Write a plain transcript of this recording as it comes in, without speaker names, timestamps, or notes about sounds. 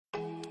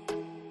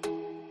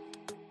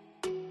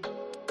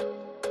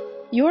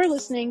You are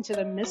listening to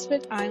the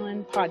Misfit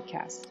Island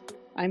podcast.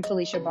 I'm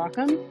Felicia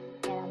Baucom.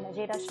 And I'm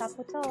Najeda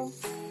Chapoteau.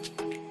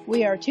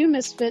 We are two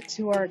misfits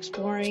who are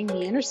exploring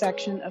the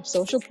intersection of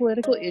social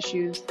political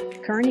issues,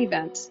 current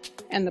events,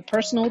 and the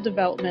personal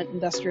development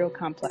industrial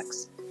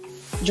complex.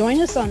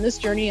 Join us on this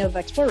journey of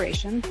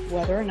exploration,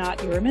 whether or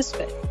not you're a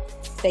misfit.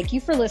 Thank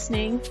you for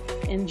listening.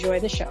 Enjoy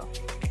the show.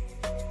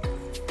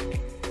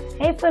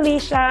 Hey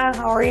Felicia,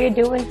 how are you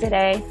doing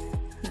today?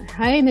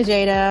 Hi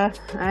Najeda.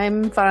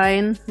 I'm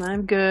fine.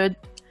 I'm good.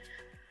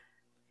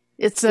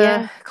 It's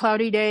a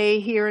cloudy day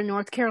here in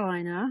North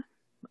Carolina.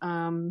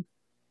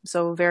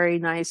 So very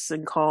nice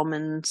and calm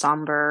and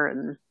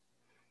somber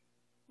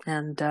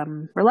and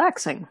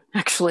relaxing,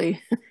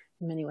 actually,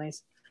 in many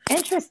ways.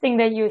 Interesting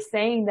that you're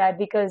saying that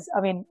because,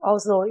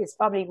 also it's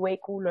probably way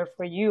cooler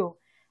for you.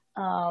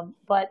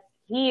 But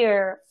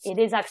here it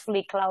is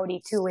actually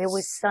cloudy too. It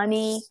was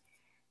sunny.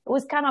 It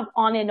was kind of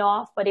on and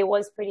off, but it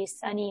was pretty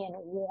sunny and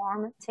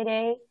warm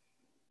today.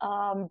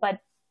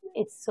 But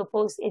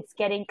it's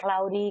getting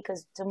cloudy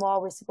because tomorrow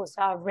we're supposed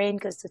to have rain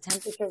because the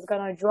temperature is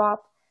going to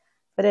drop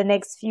for the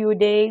next few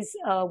days.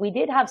 We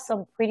did have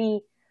some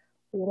pretty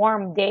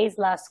warm days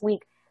last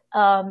week.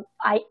 I'm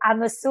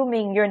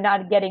assuming you're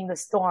not getting the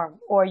storm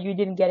or you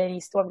didn't get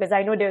any storm because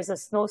I know there's a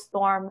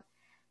snowstorm.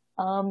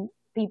 I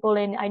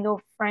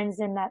know friends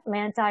in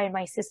Atlanta and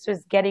my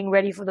sister's getting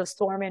ready for the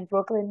storm in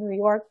Brooklyn, New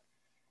York.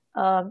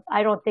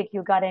 I don't think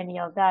you got any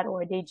of that,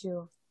 or did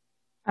you?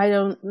 I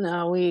don't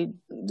know.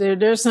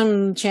 There's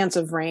some chance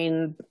of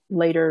rain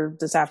later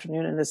this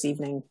afternoon and this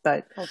evening,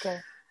 but okay.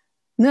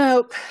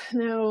 Nope,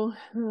 no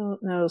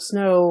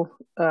snow,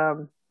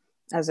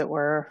 as it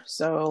were.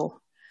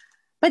 So,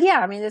 but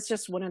yeah, it's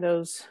just one of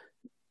those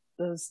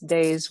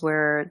days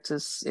where it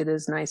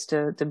is nice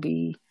to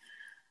be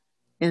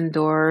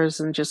indoors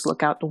and just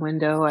look out the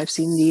window. I've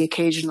seen the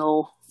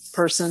occasional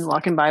person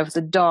walking by with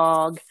a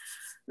dog.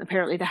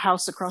 Apparently the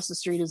house across the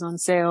street is on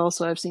sale.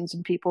 So I've seen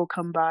some people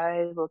come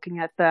by looking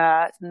at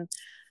that. And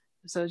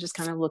so just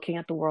kind of looking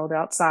at the world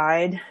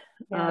outside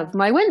of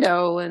my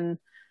window and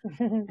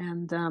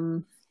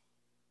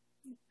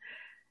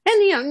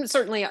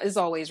certainly is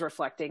always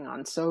reflecting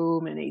on so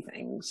many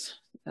things,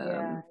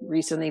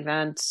 recent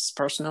events,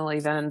 personal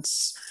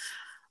events,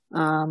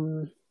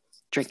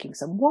 drinking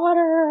some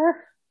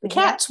water. The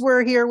cats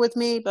were here with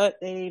me, but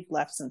they've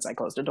left since I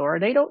closed the door.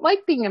 They don't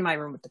like being in my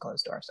room with the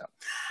closed door. So,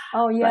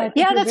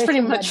 that's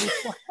pretty much.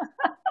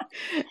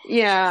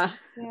 Yeah.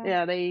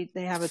 They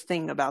have a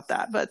thing about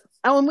that. But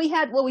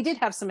we did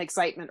have some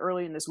excitement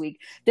early in this week.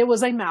 There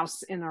was a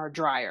mouse in our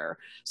dryer,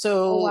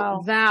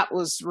 so that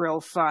was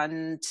real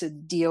fun to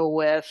deal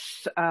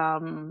with.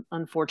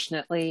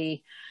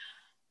 Unfortunately,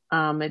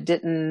 it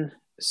didn't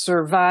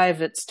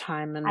survive its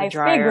time in the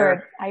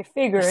dryer. I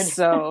figured.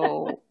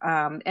 So,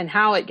 and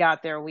how it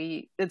got there,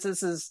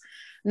 this is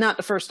not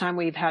the first time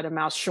we've had a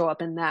mouse show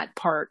up in that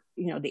part,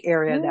 the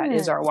area that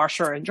is our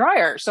washer and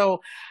dryer.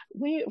 So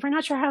we're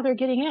not sure how they're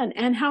getting in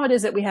and how it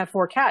is that we have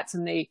 4 cats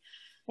and we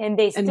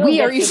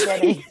are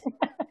usually,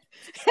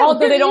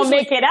 although they don't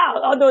make it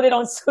out, although they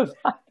don't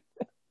survive.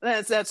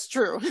 That's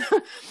true.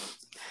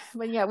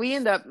 But yeah, we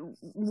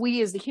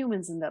as the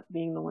humans end up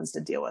being the ones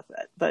to deal with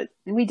it. But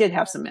we did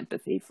have some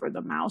empathy for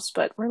the mouse,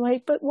 but we're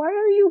like, but why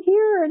are you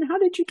here? And how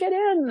did you get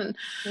in?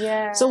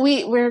 And so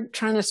we're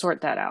trying to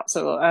sort that out.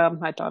 So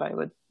I thought I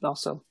would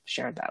also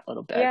share that a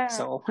little bit. Yeah.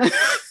 So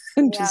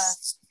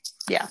that's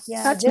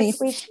me.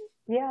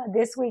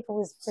 This week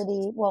was for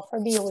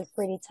me, it was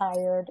pretty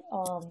tired,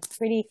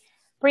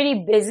 pretty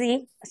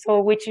busy. So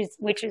which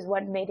is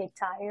what made it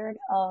tired.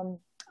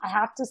 I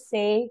have to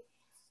say,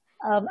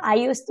 I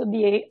used to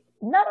be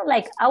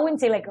I wouldn't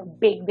say like a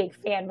big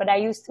fan, but I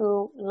used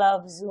to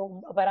love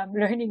Zoom, but I'm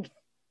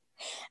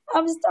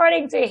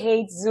starting to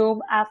hate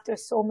Zoom after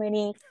so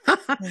many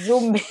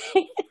Zoom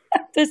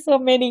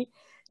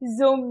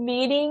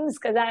meetings,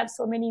 because I have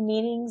so many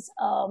meetings,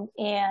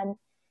 and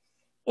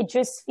it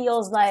just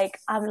feels like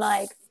I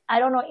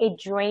don't know, it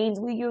drains.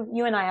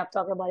 You and I have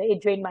talked about it. It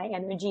drained my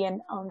energy,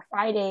 and on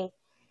Friday,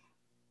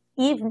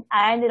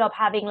 I ended up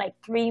having like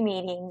 3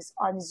 meetings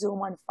on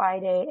Zoom on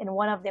Friday, and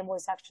one of them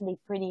was actually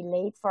pretty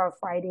late for a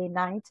Friday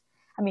night.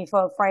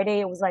 For a Friday,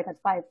 it was like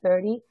at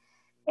 5:30.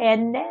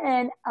 And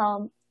then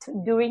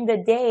during the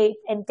day,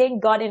 and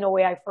thank God in a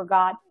way I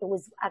forgot, it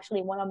was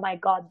actually one of my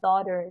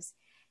goddaughters.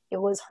 It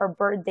was her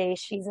birthday.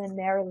 She's in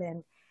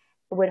Maryland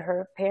with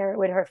her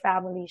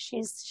family.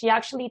 She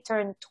actually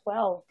turned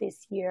 12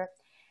 this year.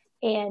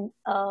 And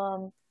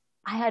I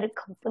had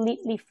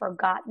completely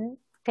forgotten.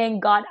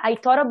 Thank God. I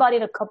thought about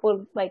it a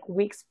couple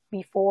weeks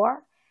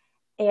before,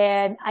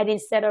 and I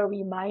didn't set a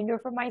reminder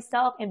for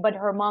myself. But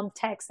her mom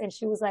texted, and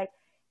she was like,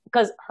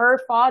 because her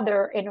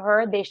father and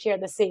her, they share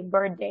the same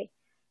birthday.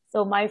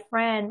 So my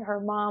friend, her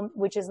mom,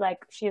 which is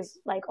she's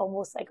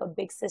almost like a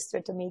big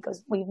sister to me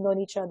because we've known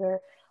each other.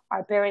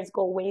 Our parents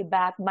go way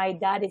back. My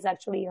dad is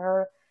actually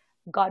her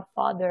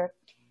godfather.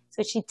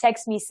 So she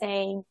texted me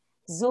saying,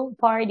 Zoom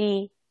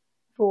party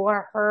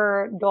for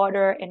her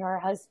daughter and her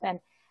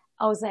husband.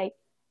 I was like,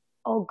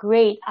 oh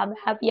great, I'm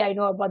happy I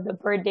know about the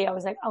birthday. I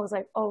was like,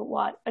 oh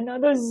what?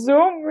 Another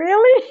Zoom,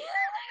 really?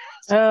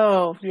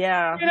 Oh,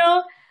 yeah. You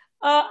know?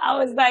 I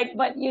was like,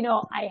 but you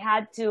know, I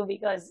had to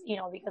because, you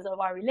know, because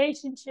of our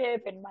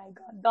relationship and my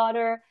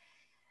goddaughter.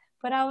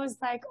 But I was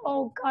like,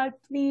 oh God,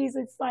 please.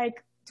 It's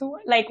like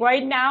like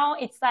right now,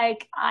 it's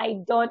like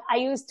I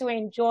used to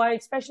enjoy,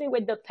 especially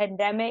with the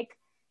pandemic,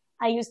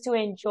 I used to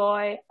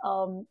enjoy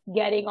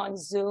getting on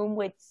Zoom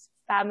with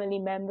family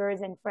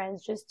members and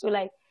friends just to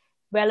like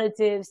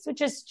relatives to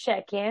just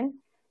check in.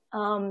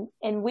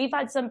 And we've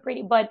had some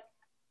pretty, but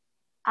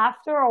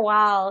after a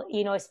while,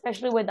 you know,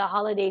 especially with the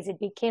holidays, it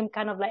became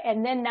kind of like,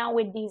 and then now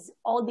with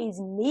all these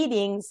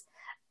meetings,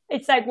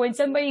 it's like when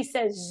somebody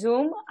says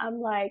Zoom, I'm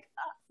like,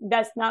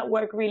 that's not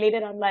work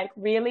related. I'm like,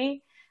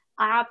 really?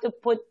 I have to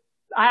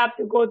I have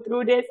to go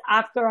through this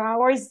after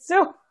hours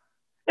too.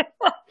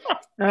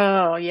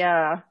 Oh,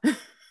 yeah.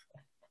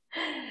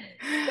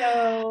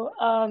 So,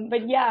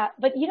 but yeah,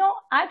 but you know,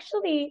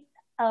 actually,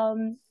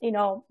 you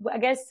know, I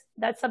guess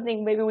that's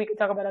something maybe we could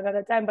talk about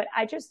another time, but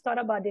I just thought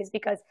about this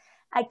because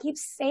I keep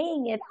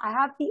saying it. I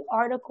have the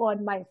article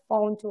on my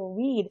phone to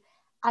read.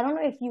 I don't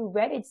know if you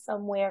read it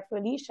somewhere,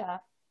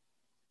 Felicia.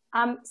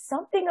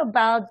 Something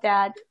about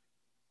that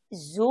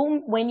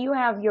Zoom, when you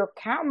have your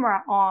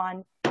camera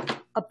on,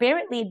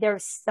 apparently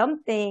there's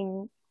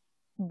something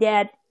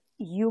that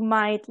you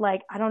might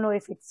like, I don't know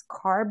if it's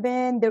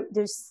carbon,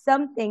 there's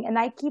something. And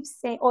I keep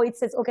saying, oh, it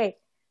says, okay,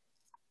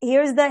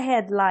 here's the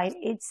headline.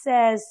 It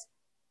says,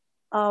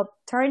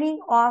 turning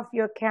off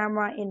your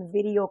camera in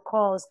video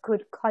calls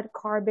could cut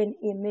carbon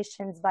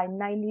emissions by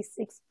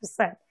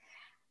 96%.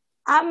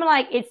 I'm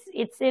like,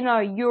 it's in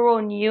a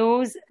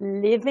Euronews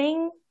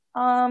Living.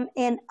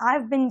 And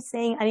I've been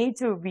saying I need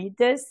to read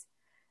this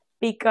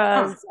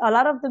because a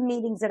lot of the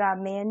meetings that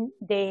I'm in,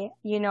 they,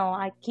 you know,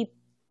 I keep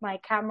my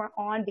camera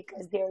on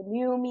because they're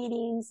new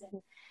meetings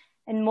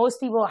and most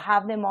people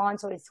have them on.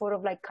 So it's sort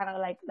of like kind of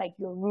like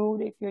you're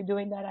rude if you're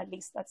doing that. At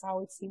least that's how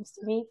it seems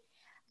to me.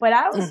 But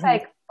I was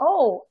like,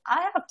 oh,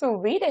 I have to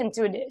read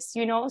into this,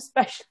 you know,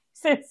 especially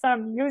since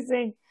I'm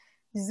using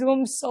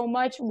Zoom so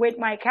much with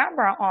my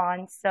camera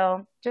on.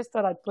 So just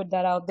thought I'd put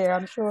that out there.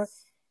 I'm sure,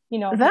 you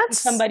know,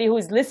 somebody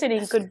who's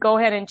listening could go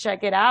ahead and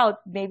check it out.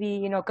 Maybe,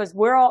 you know, because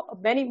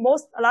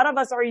a lot of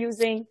us are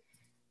using,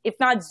 if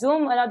not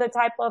Zoom, another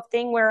type of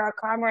thing where our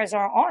cameras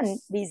are on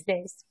these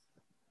days.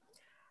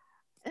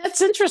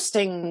 It's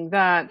interesting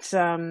that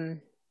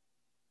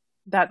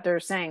that they're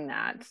saying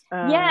that.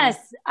 Yes,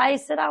 I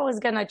said I was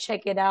gonna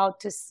check it out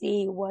to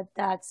see what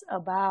that's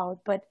about,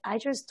 but I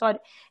just thought,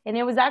 and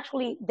it was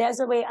actually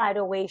Desiree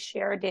Idaway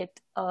shared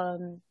it.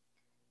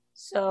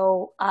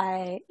 So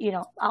you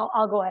know,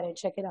 I'll go ahead and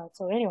check it out.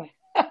 So anyway,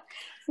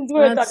 since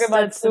we're talking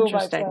about Zoom,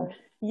 interesting.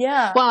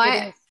 Yeah.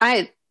 Well,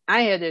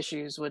 I had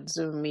issues with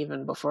Zoom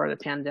even before the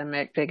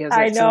pandemic because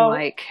it seemed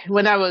like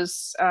when I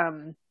was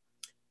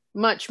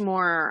much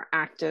more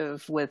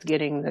active with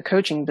getting the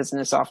coaching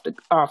business off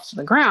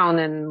the ground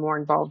and more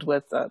involved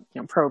with you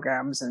know,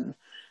 programs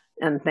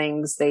and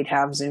things, they'd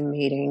have Zoom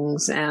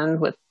meetings, and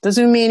with the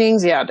Zoom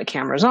meetings, yeah, the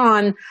camera's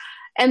on.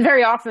 And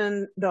very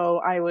often, though,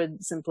 I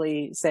would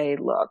simply say,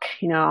 look,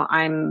 you know,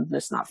 I'm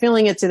just not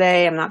feeling it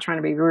today. I'm not trying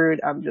to be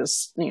rude. I'm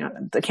just, you know,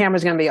 the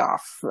camera's going to be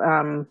off.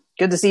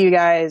 Good to see you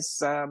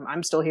guys.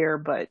 I'm still here,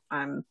 but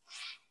I'm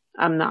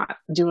not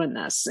doing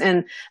this.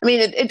 And I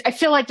mean, I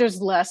feel like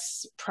there's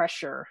less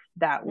pressure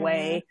that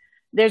way.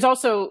 There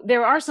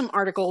are some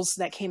articles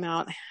that came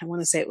out, I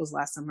want to say it was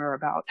last summer,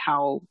 about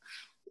how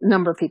a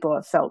number of people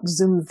have felt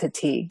Zoom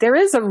fatigue. There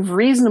is a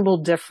reasonable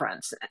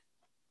difference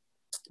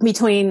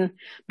between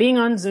being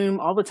on Zoom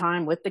all the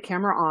time with the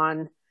camera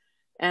on,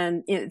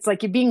 and it's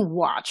like you're being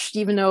watched,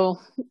 even though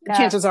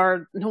chances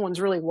are no one's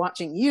really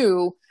watching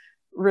you,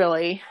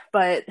 really,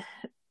 but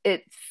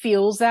it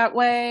feels that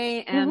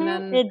way. And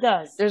then it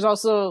does. There's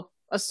also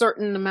a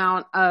certain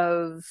amount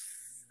of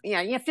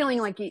feeling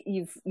like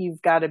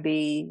you've got to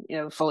be, you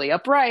know, fully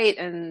upright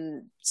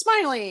and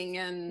smiling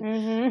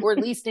and or at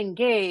least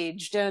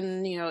engaged,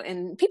 and you know,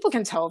 and people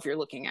can tell if you're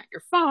looking at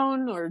your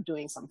phone or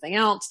doing something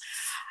else.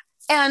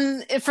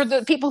 And for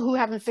the people who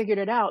haven't figured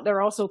it out,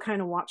 they're also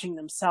kind of watching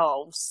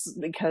themselves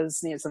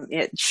because, you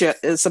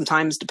know,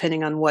 sometimes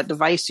depending on what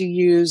device you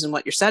use and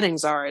what your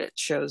settings are, it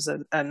shows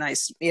a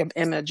nice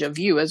image of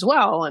you as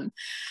well. And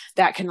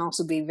that can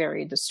also be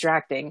very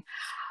distracting.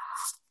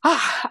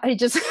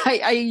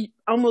 I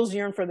almost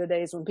yearn for the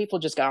days when people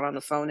just got on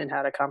the phone and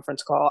had a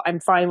conference call. I'm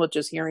fine with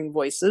just hearing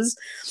voices,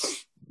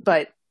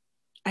 but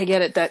I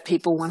get it that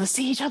people want to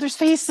see each other's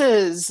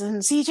faces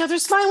and see each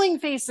other's smiling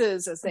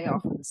faces, as they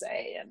often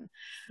say. And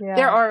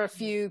there are a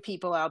few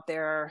people out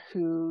there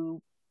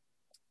who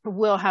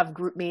will have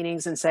group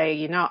meetings and say,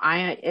 you know,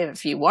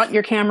 if you want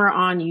your camera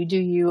on, you do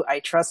you.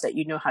 I trust that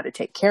you know how to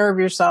take care of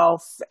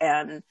yourself,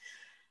 and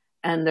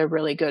they're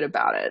really good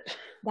about it.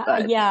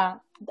 Yeah,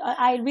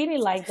 I really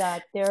like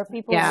that. There are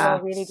people who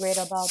are really great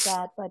about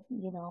that, but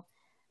you know,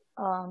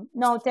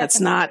 no, definitely.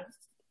 That's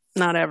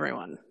not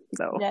everyone.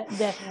 So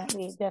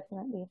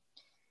definitely.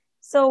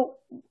 So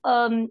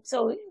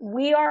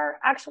we are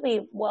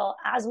actually, well,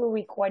 as we're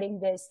recording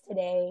this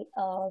today,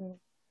 um,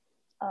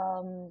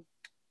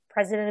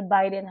 President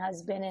Biden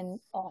has been in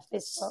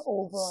office for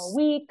over a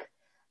week.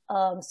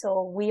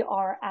 So we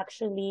are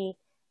actually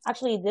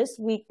this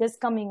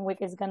coming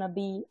week is going to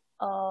be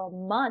a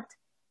month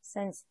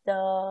since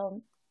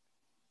the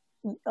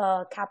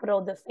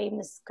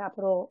famous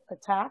Capitol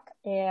attack.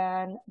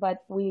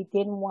 But we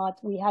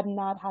had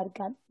not had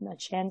gotten a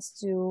chance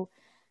to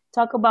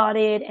talk about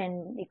it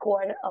and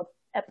record a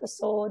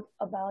episode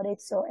about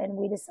it. So, and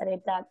we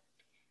decided that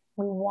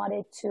we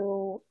wanted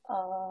to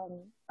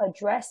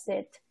address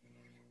it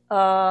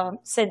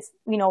since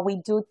we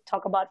do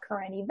talk about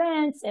current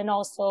events, and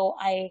also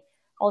I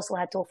also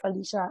had told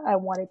Felicia I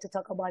wanted to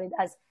talk about it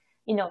as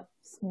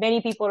many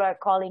people are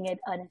calling it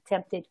an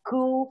attempted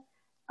coup,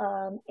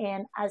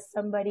 and as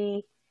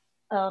somebody.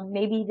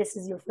 Maybe this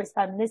is your first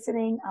time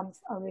listening. I'm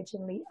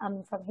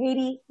from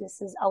Haiti.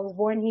 I was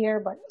born here,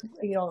 but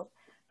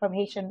from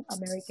Haitian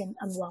American.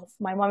 Well,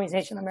 my mom is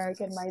Haitian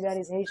American. My dad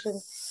is Haitian.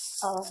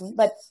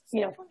 But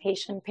from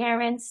Haitian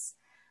parents.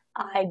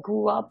 I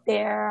grew up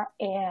there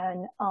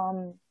and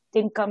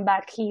didn't come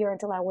back here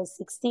until I was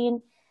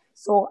 16.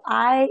 So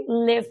I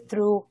lived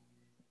through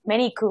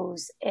many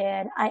coups,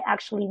 and I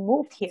actually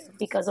moved here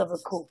because of a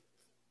coup.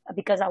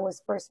 Because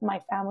my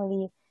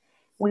family,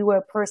 we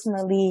were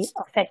personally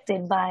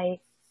affected by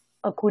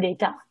a coup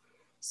d'etat.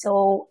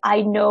 So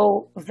I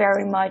know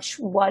very much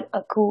what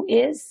a coup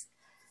is.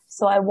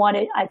 So I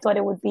thought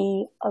it would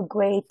be a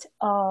great,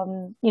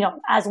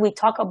 as we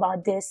talk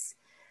about this,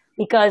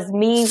 because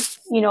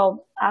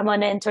I'm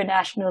an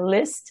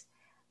internationalist.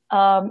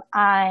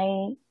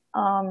 I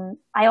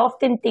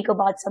often think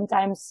about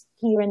sometimes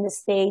here in the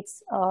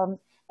States,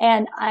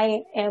 and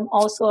I am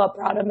also a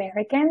proud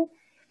American.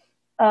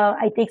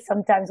 I think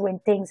sometimes when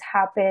things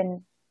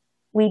happen,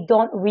 we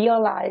don't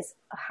realize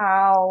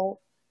how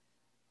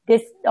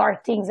these are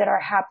things that are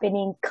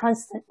happening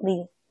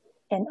constantly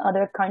in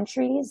other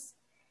countries,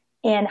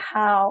 and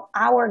how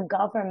our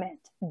government,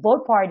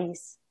 both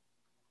parties,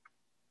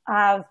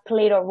 have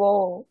played a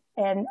role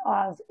and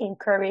have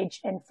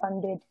encouraged and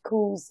funded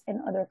coups in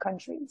other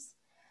countries.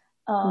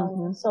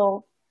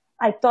 So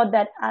I thought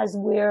that as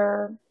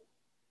we're,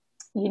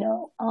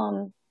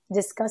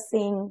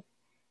 discussing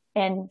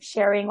and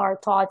sharing our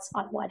thoughts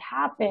on what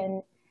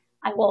happened,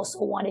 I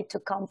also wanted to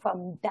come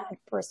from that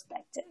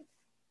perspective.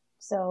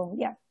 So,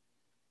 yeah.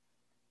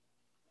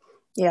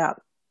 Yeah.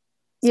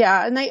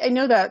 Yeah. And I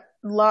know that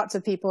lots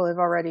of people have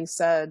already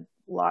said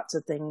lots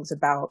of things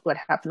about what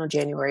happened on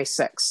January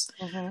 6th.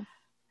 Mm-hmm.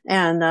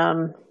 And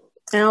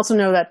I also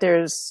know that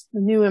there's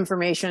new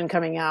information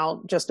coming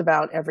out just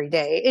about every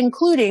day,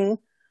 including,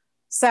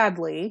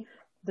 sadly,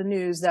 the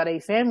news that a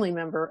family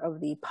member of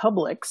the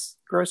Publix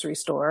grocery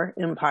store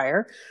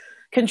empire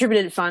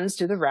contributed funds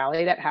to the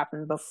rally that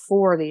happened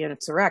before the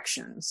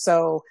insurrection.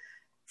 So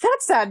that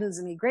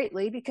saddens me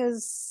greatly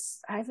because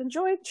I've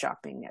enjoyed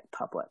shopping at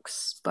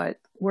Publix. But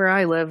where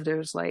I live,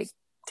 there's like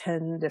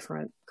 10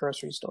 different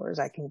grocery stores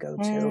I can go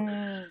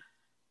to.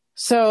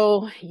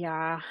 So,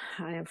 yeah,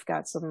 I have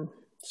got some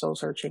soul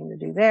searching to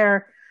do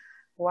there.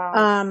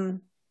 Wow.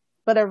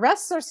 But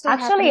arrests are still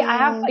actually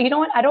happening. I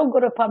have, I don't go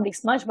to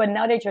Publix much, but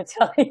now that you're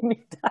telling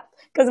me that,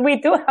 because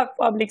we do have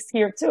Publix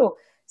here too.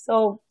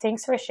 So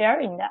thanks for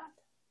sharing that.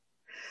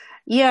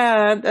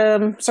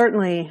 Yeah,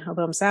 certainly,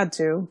 although I'm sad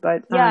too.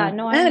 But yeah,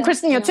 no, and of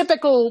course,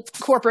 typical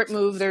corporate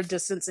move, they're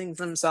distancing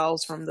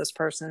themselves from this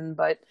person.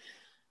 But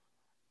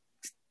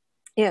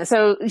yeah,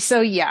 so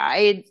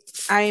yeah,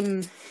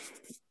 I'm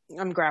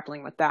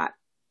grappling with that.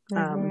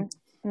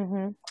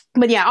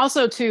 But yeah,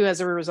 also too,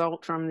 as a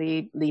result from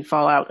the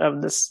fallout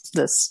of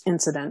this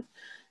incident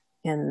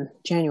in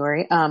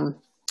January,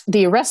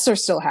 the arrests are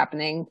still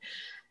happening,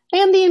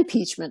 and the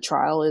impeachment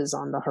trial is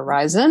on the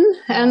horizon.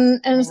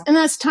 And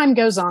as time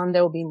goes on,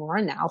 there will be more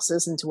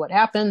analysis into what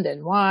happened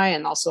and why,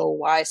 and also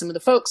why some of the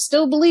folks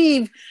still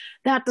believe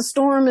that the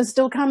storm is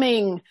still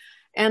coming.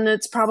 And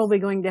it's probably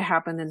going to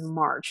happen in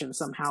March, and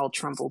somehow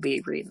Trump will be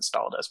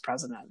reinstalled as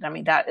president. I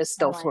mean, that is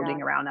still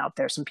floating around out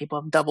there. Some people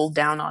have doubled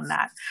down on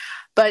that.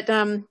 But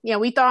yeah,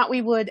 we thought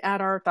we would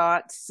add our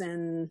thoughts,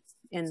 and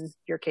in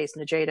your case,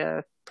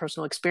 Najeda,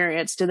 personal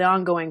experience, to the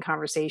ongoing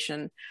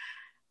conversation.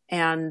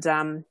 And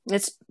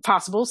it's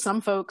possible some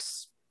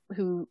folks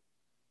who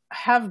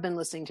have been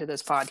listening to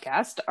this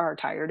podcast are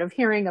tired of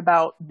hearing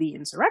about the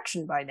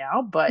insurrection by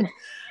now. But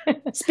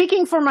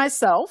speaking for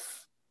myself,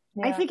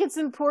 yeah. I think it's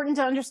important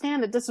to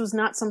understand that this was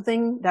not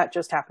something that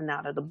just happened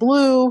out of the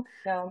blue.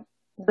 No.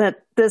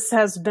 That this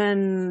has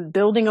been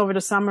building over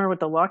the summer with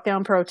the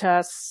lockdown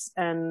protests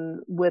and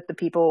with the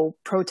people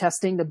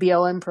protesting, the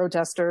BLM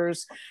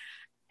protesters.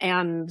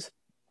 And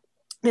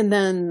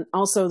then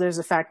also there's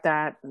the fact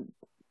that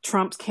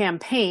Trump's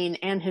campaign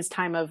and his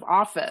time of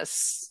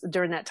office,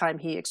 during that time,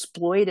 he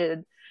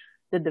exploited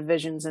the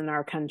divisions in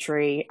our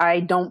country.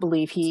 I don't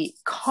believe he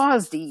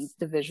caused the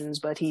divisions,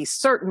 but he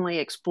certainly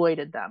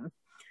exploited them.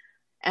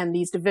 And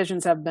these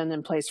divisions have been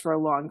in place for a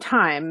long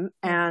time,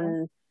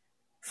 and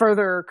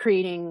further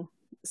creating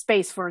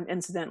space for an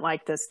incident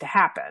like this to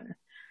happen.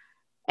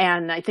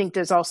 And I think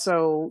there's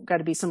also got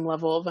to be some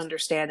level of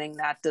understanding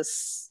that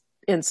this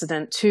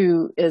incident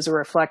too is a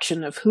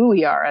reflection of who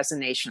we are as a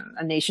nation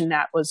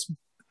that was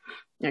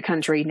a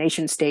country,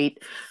 nation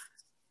state,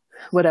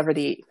 whatever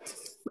the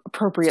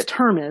appropriate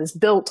term is,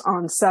 built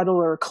on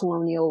settler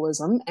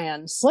colonialism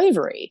and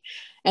slavery.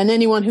 And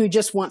anyone who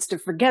just wants to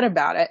forget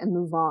about it and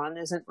move on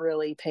isn't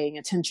really paying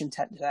attention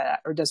to that,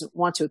 or doesn't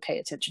want to pay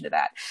attention to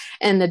that.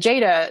 And the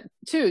Jada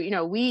too,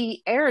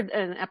 we aired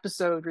an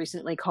episode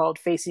recently called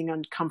Facing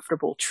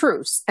Uncomfortable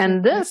Truths.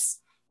 And this,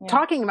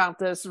 talking about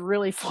this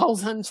really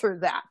falls under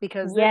that,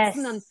 because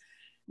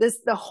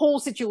the whole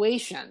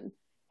situation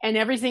and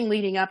everything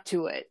leading up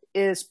to it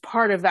is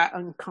part of that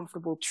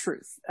uncomfortable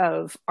truth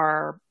of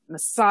our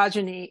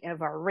misogyny,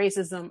 of our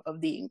racism,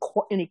 of the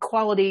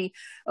inequality,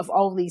 of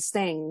all these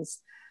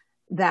things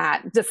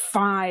that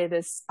defy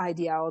this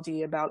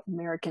ideology about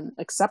American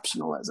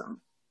exceptionalism.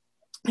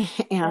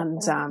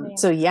 And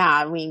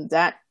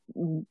that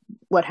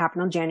what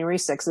happened on January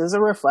 6th is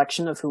a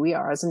reflection of who we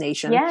are as a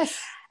nation. Yes.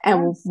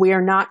 And we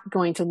are not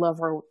going to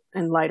love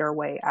and light our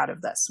way out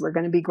of this. We're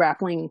going to be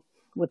grappling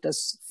with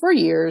this for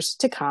years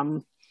to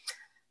come.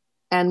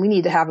 And we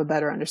need to have a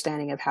better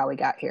understanding of how we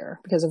got here.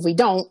 Because if we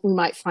don't, we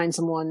might find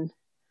someone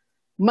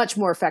much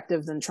more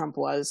effective than Trump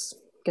was.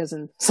 Because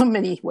in so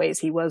many ways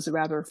he was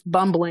rather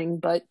bumbling.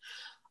 But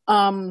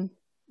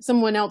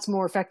someone else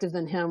more effective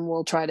than him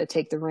will try to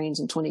take the reins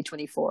in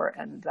 2024.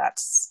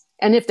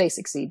 And if they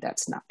succeed,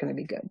 that's not going to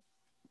be good.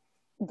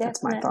 Definitely,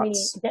 that's my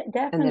thoughts.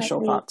 Definitely.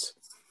 Initial thoughts.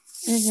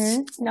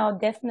 Mm-hmm. No,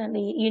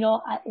 definitely.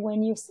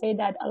 When you say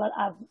that,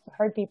 I've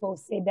heard people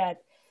say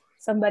that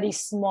somebody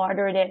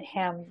smarter than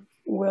him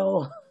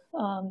will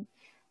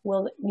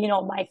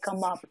might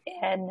come up,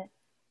 and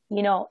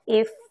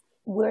if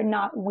we're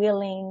not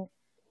willing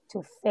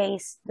to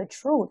face the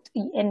truth,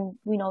 and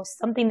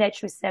something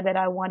that you said that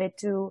I wanted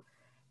to,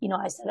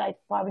 I said I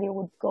probably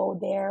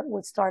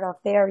would start off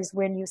there, is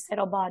when you said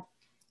about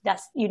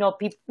that's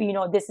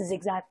people, this is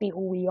exactly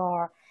who we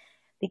are.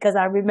 Because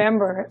I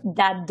remember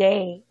that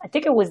day, I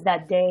think it was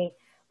that day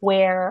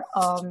where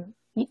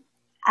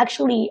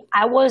actually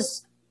I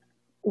was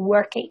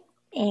working,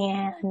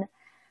 and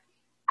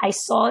I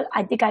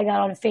think I got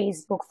on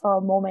Facebook for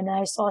a moment, and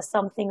I saw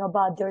something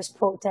about there's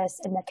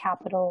protests in the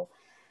Capitol,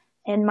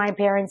 and my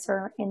parents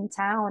are in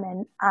town,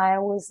 and I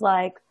was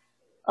like,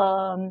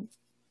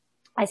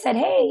 I said,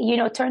 hey,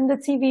 turn the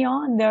TV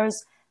on.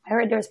 I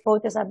heard there's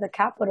protests at the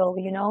Capitol,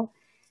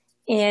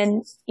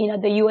 in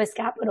the U.S.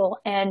 Capitol.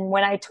 And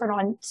when I turned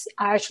on,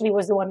 I actually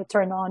was the one who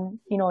turned on,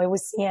 it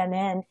was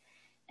CNN,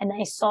 and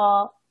I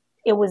saw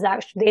it was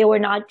actually they were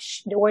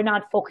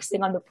not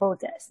focusing on the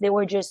protests. They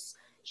were just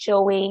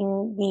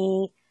showing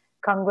the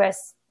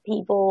Congress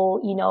people,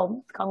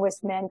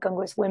 congressmen,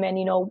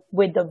 congresswomen,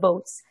 with the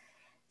votes.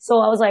 So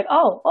I was like,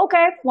 oh,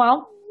 okay,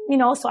 well,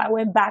 so I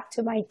went back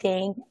to my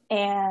thing,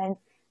 and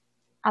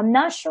I'm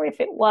not sure if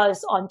it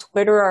was on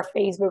Twitter or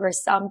Facebook or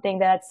something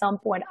that at some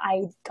point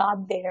I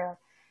got there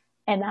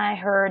and I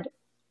heard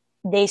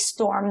they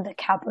stormed the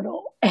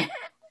Capitol.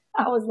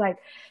 I was like,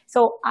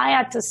 so I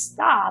had to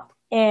stop,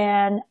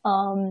 and,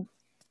 I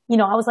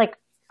was like,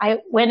 I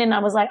went in, I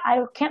was like,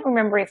 I can't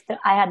remember if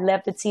I had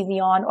left the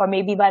TV on, or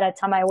maybe by that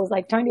time I was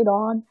like, turned it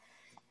on,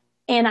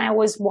 and I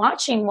was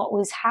watching what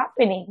was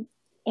happening.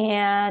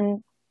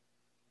 And,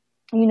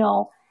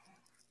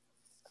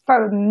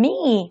 for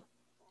me,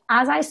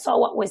 as I saw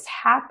what was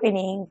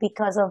happening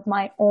because of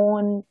my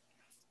own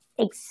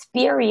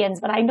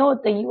experience, but I know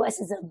the U.S.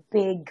 is a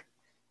big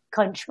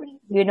country,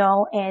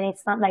 and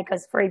it's not like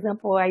us. For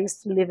example, I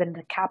used to live in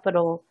the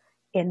capital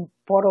in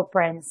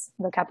Port-au-Prince,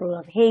 the capital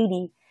of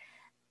Haiti.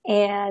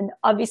 And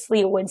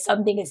obviously when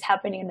something is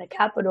happening in the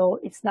capital,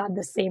 it's not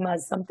the same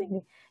as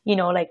something,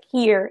 like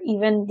here,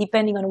 even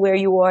depending on where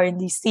you are in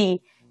DC,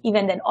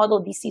 even then,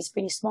 although DC is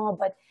pretty small,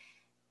 but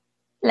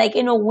like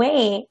in a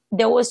way,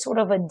 there was sort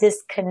of a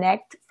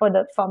disconnect from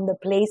the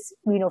place,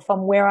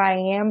 from where I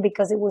am,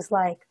 because it was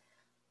like,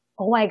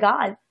 oh my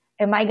God,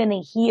 am I going to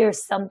hear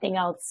something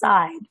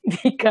outside?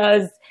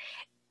 Because,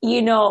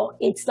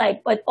 it's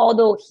like, but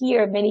although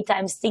here many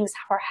times things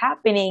are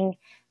happening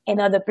in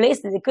other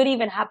places, it could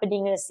even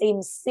happening in the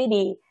same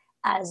city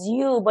as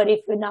you, but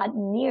if you're not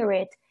near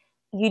it,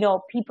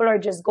 people are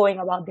just going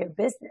about their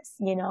business,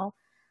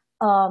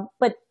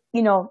 but,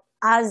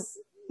 as,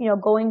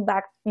 going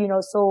back,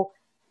 so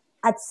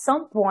at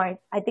some point,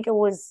 I think it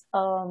was,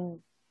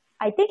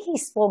 I think he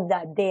spoke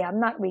that day. I'm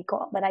not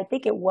recall, but I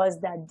think it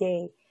was that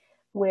day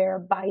where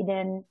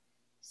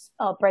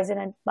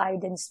President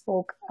Biden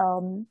spoke,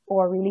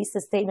 or released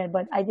a statement,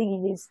 but I think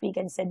he did speak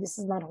and said, this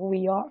is not who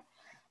we are.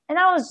 And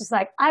I was just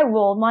like, I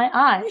rolled my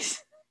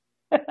eyes.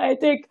 I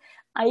think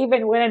I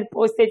even went and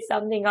posted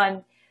something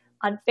on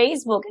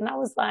Facebook, and I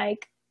was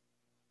like,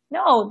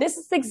 no, this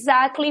is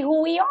exactly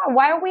who we are.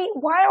 Why are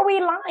we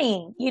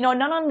lying?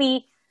 Not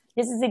only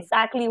this is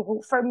exactly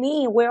who, for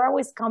me, where I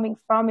was coming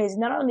from is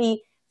not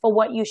only for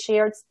what you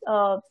shared,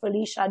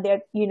 Felicia,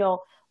 that,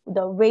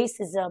 the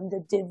racism,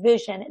 the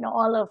division, and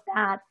all of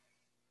that.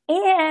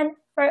 And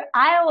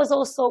I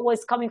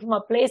was coming from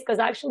a place, because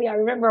actually I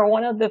remember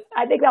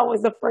I think that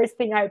was the first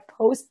thing I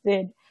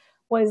posted,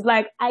 was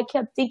like, I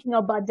kept thinking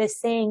about this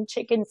saying,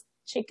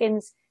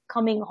 chickens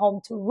coming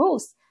home to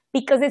roost,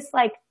 because it's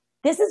like,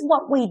 this is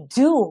what we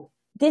do.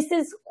 This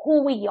is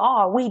who we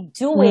are. We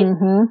do it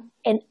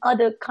in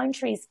other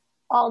countries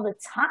all the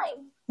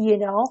time, you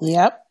know?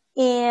 Yep.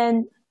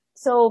 And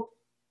so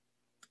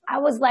I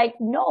was like,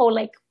 no,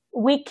 like,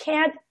 we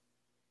can't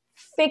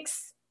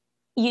fix,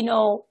 you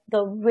know,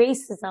 the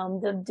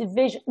racism, the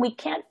division. We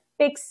can't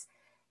fix,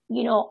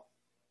 you know,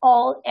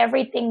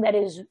 everything that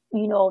is,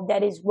 you know,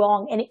 that is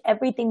wrong, and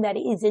everything that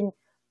isn't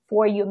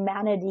for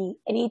humanity.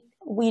 And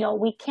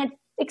we can't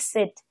fix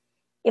it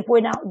if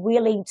we're not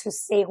willing to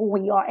say who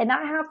we are. And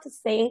I have to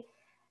say,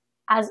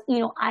 as you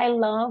know, I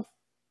love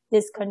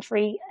this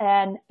country,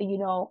 and you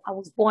know, I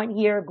was born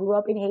here, grew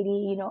up in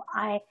Haiti. You know,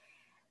 I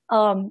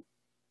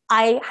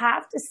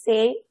have to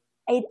say,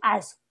 it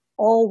has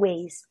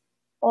always,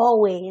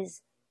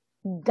 always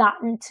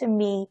gotten to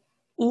me,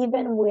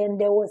 even when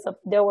there was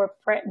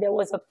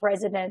a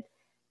president,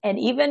 and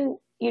even,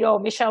 you know,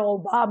 Michelle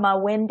Obama,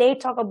 when they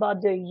talk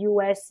about the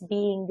U.S.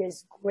 being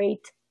this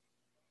great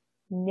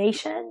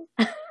nation.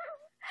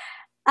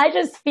 I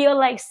just feel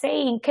like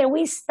saying, can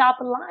we stop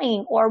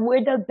lying, or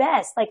we're the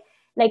best?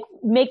 Like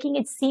making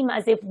it seem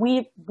as if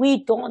we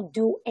don't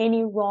do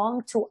any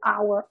wrong to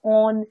our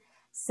own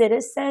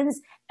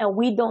citizens, and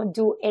we don't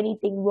do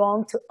anything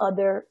wrong to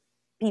other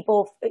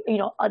people,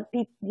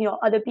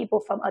 other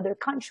people from other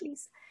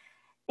countries.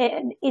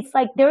 And it's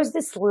like, there's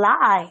this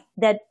lie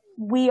that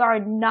we are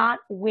not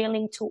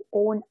willing to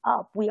own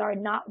up. We are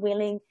not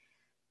willing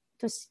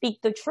to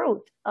speak the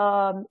truth.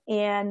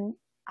 And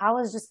I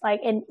was just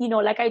like, and you know,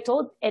 like I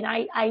told, and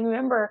I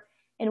remember,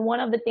 and one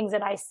of the things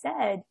that I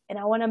said, and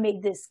I want to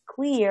make this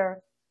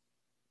clear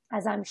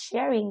as I'm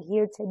sharing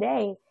here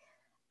today,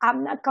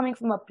 I'm not coming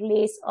from a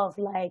place of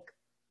like,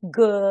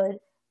 good,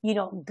 you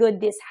know,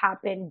 good this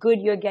happened,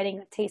 good you're getting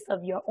a taste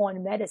of your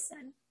own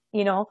medicine,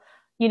 you know,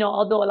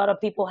 although a lot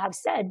of people have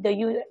said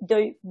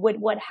with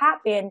what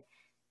happened,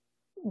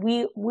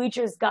 we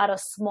just got a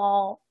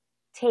small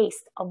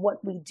taste of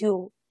what we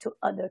do to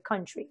other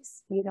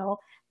countries, you know,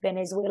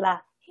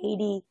 Venezuela,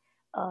 Haiti,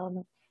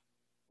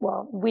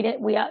 well,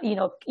 we are, you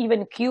know,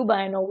 even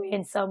Cuba in a way,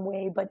 in some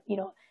way, but you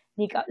know,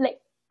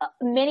 like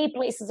many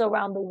places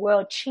around the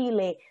world,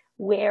 Chile,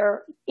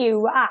 where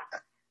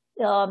Iraq,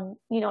 you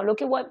know,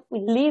 look at what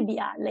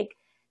Libya, like,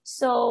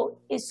 so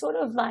it's sort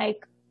of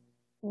like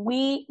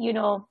we, you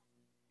know,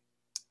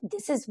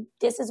 this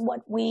is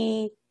what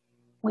we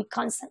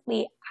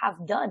constantly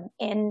have done.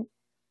 And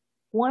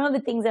one of the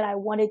things that I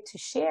wanted to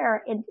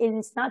share, and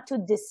it's not to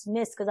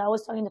dismiss, because I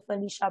was talking to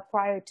Felicia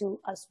prior to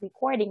us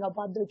recording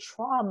about the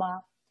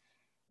trauma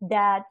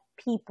that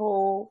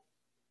people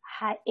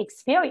had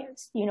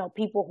experienced, you know,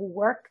 people who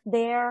work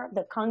there,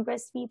 the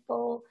Congress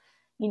people,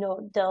 you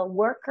know, the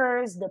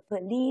workers, the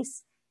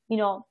police, you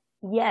know,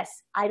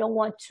 yes, I don't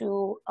want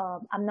to,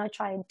 I'm not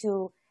trying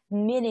to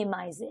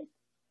minimize it.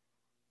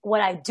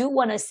 What I do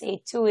want to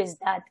say too is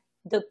that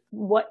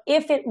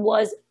if it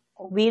was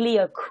really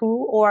a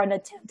coup or an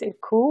attempted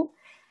coup,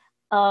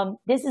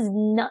 this is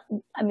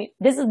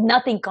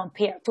nothing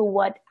compared to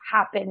what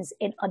happens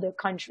in other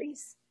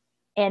countries.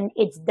 And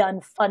it's done,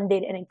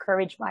 funded, and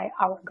encouraged by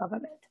our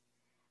government,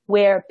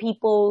 where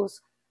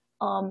people's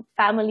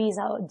families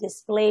are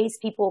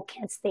displaced, people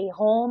can't stay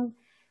home,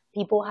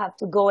 people have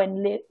to go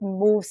and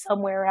move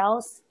somewhere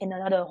else in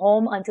another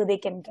home until they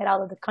can get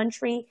out of the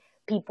country.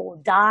 People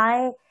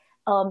die.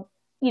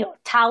 You know,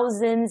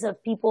 thousands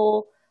of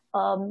people.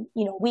 You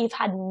know, we've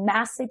had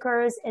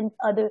massacres in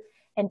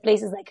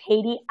places like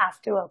Haiti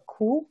after a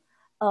coup,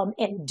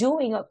 and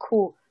doing a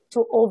coup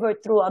to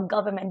overthrow a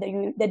government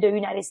that the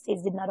United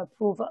States did not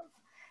approve of.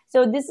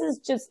 So this is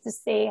just to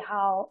say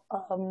how,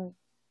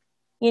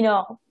 you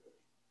know,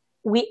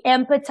 we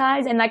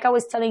empathize. And like I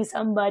was telling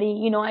somebody,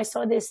 you know, I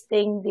saw this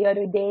thing the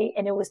other day,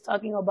 and it was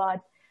talking about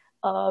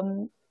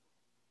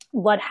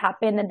what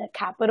happened in the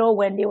Capitol,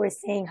 when they were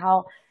saying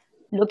how,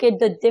 look at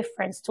the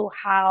difference to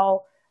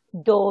how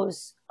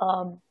those,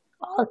 I'll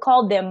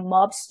call them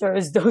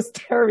mobsters, those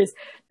terrorists,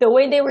 the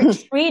way they were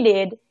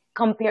treated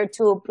compared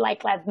to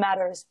Black Lives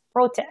Matter's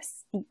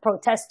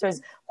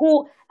protesters,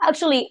 who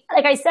actually,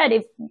 like I said,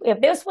 if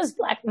this was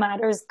Black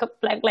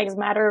Lives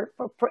Matter,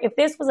 if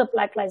this was a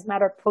Black Lives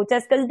Matter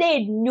protest, because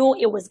they knew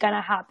it was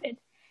gonna happen,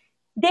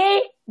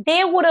 they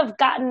would have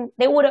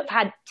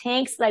had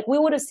tanks, like we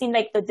would have seen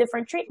like the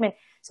different treatment.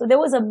 So there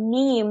was a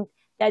meme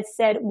that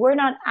said, we're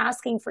not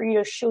asking for you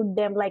to shoot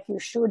them like you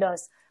shoot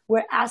us.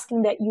 We're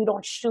asking that you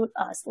don't shoot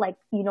us like,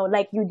 you know,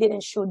 like you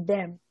didn't shoot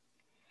them.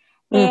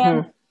 Mm-hmm.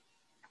 And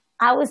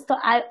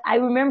I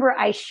remember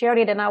I shared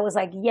it, and I was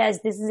like,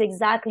 yes, this is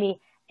exactly.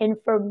 And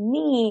for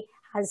me,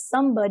 as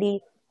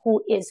somebody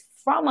who is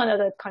from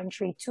another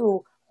country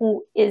too,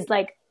 who is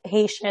like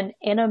Haitian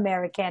and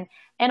American,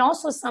 and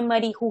also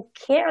somebody who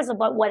cares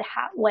about what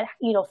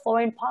you know,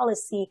 foreign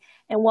policy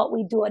and what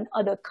we do in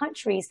other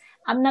countries.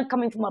 I'm not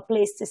coming from a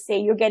place to say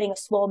you're getting a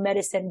small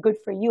medicine, good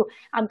for you.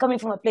 I'm coming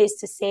from a place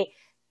to say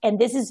and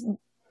this is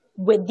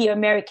with the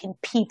American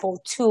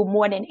people too,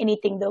 more than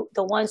anything,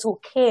 the ones who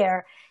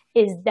care,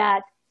 is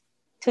that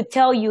to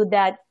tell you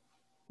that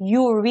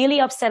you're really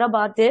upset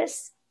about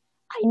this,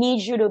 I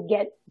need you to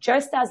get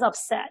just as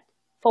upset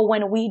for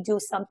when we do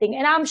something.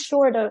 And I'm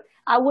sure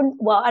I don't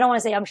want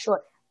to say I'm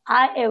sure.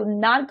 I am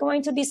not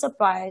going to be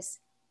surprised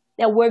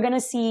that we're going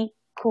to see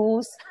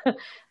coups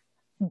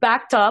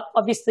backed up.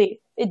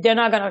 Obviously, they're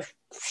not going to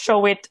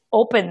show it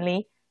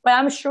openly, but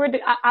I'm sure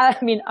that, I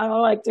mean, I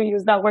don't like to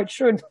use that word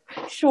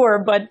sure,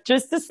 but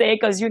just to say,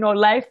 because,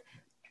 life,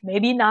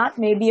 maybe not,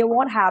 maybe it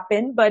won't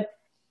happen, but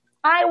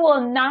I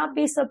will not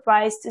be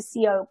surprised to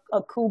see a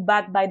coup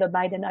backed by the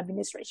Biden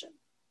administration.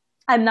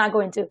 I'm not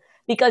going to,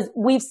 because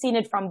we've seen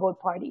it from both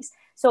parties.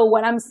 So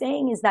what I'm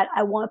saying is that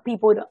I want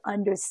people to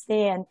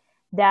understand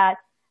that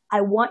I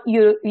want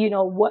you,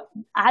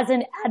 as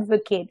an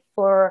advocate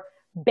for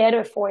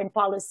better foreign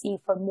policy,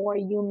 for more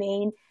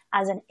humane,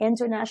 as an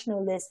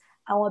internationalist,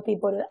 I want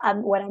people to,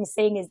 what I'm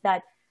saying is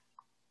that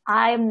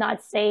I'm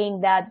not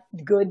saying that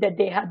good that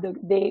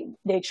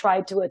they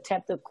tried to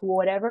attempt a coup or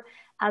whatever.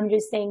 I'm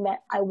just saying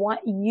that I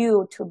want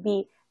you to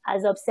be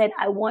as upset.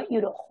 I want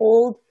you to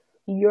hold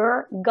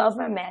your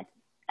government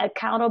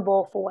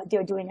accountable for what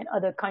they're doing in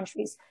other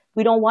countries.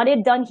 We don't want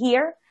it done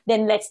here,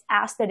 then let's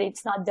ask that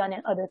it's not done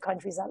in other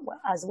countries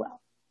as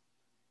well.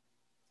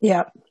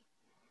 Yep.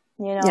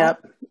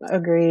 Yep.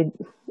 Agreed.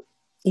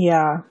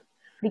 Yeah.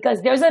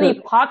 Because there's an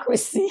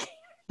hypocrisy.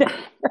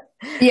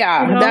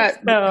 Yeah.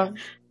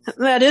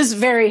 That is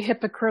very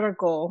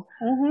hypocritical.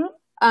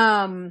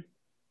 Mm-hmm.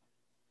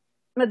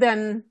 But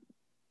then,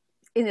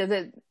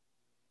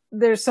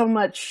 there's so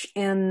much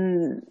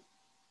in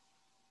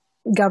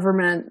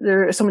government.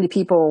 There are so many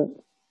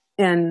people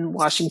in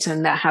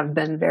Washington that have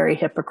been very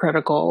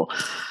hypocritical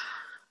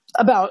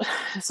about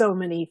so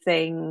many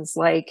things,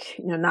 like,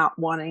 not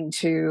wanting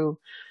to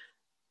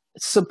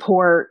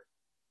support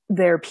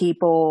their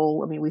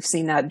people. I mean, we've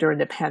seen that during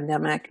the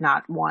pandemic,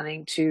 not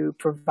wanting to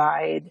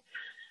provide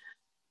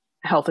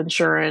health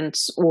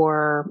insurance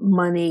or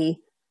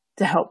money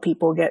to help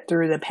people get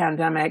through the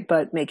pandemic,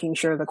 but making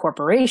sure the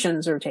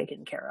corporations are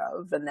taken care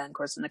of. And then, of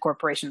course, the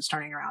corporations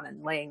turning around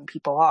and laying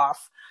people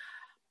off.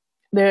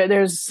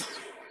 There's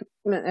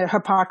a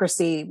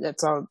hypocrisy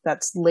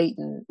that's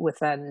latent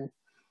within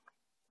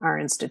our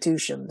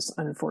institutions,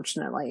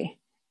 unfortunately.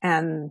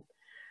 And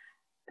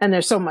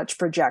there's so much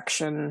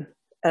projection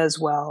as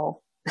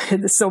well.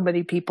 There's so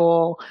many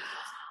people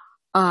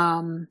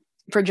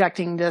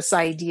projecting this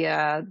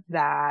idea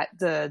that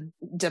the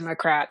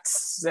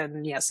Democrats,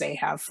 and yes, they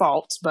have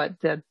faults,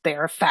 but that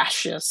they're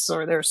fascists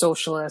or they're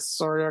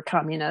socialists or they're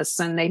communists,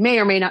 and they may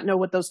or may not know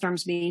what those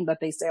terms mean, but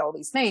they say all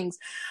these things.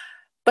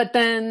 But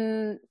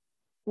then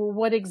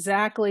what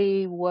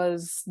exactly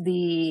was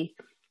the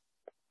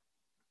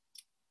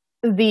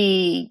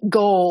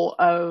goal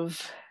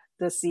of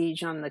the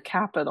siege on the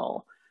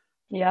Capitol?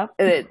 Yeah.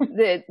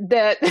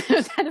 That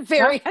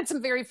had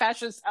some very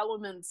fascist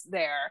elements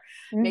there.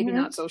 Mm-hmm. Maybe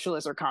not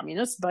socialist or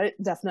communist, but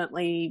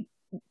definitely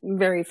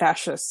very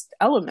fascist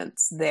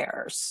elements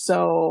there.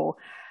 So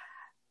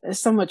there's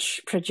so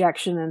much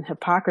projection and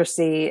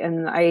hypocrisy.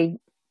 And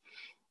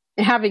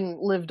having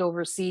lived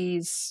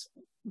overseas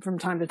from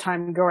time to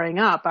time growing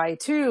up, I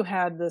too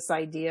had this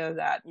idea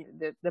that,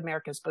 that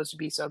America is supposed to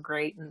be so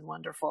great and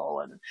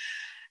wonderful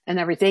and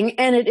everything.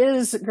 And it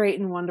is great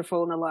and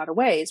wonderful in a lot of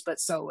ways, but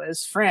so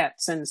is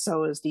France, and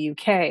so is the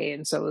UK,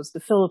 and so is the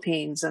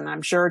Philippines, and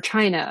I'm sure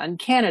China and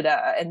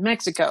Canada and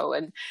Mexico,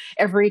 and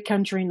every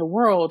country in the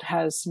world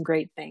has some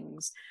great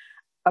things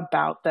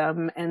about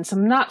them and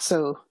some not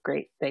so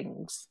great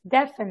things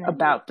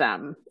about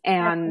them.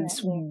 And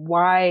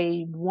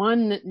why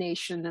one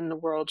nation in the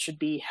world should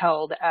be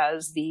held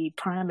as the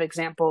prime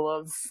example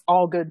of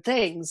all good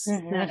things,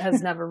 that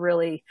has never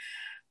really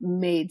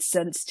made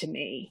sense to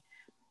me.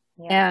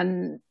 Yeah.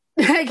 And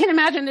I can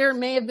imagine there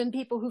may have been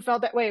people who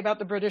felt that way about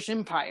the British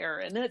Empire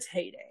and its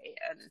heyday.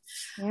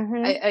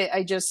 And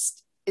I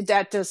just,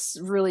 that just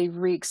really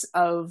reeks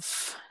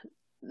of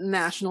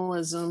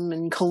nationalism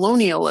and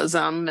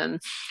colonialism,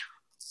 and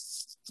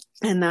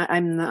that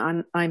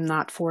I'm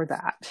not for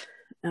that.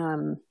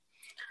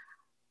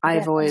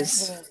 I've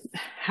always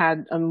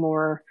had a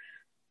more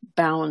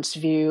balanced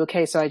view.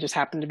 Okay, so I just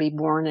happen to be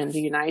born in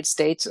the United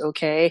States.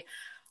 Okay.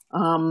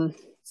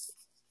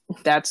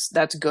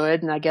 That's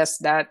good. And I guess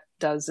that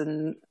does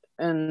in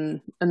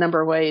a number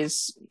of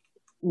ways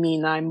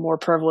mean I'm more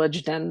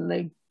privileged than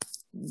the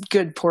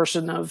good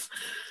portion of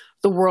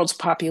the world's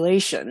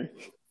population.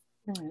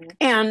 Mm-hmm.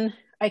 And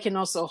I can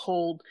also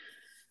hold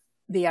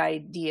the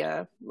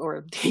idea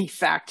or the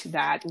fact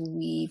that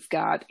we've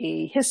got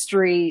a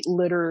history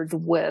littered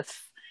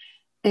with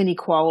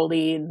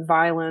inequality and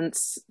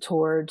violence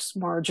towards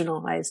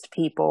marginalized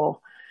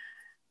people.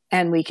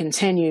 And we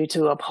continue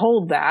to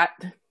uphold that.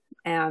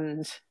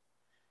 And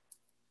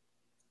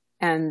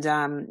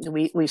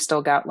we've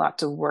still got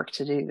lots of work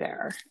to do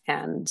there.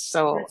 And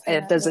so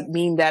it doesn't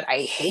mean that I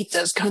hate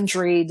this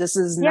country. This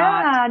is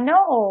not. Yeah,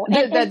 no.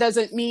 That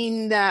doesn't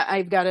mean that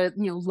I've got to,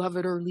 love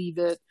it or leave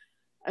it.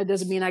 It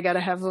doesn't mean I got to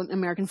have an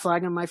American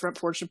flag on my front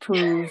porch to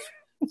prove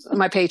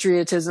my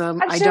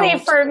patriotism. Actually, I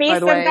don't, for me, by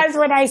the way. sometimes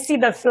when I see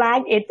the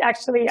flag,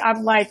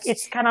 I'm like,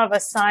 it's kind of a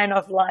sign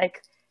of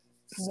like,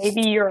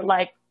 maybe you're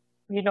like,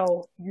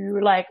 you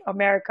like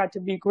America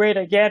to be great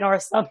again or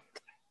something.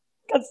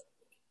 Because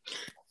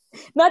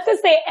not to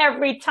say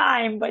every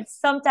time, but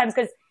sometimes,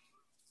 because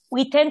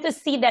we tend to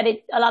see that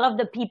a lot of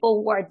the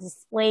people who are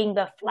displaying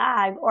the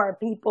flag are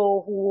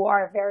people who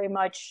are very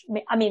much,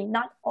 I mean,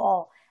 not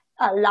all,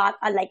 a lot,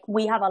 like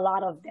we have a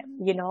lot of them,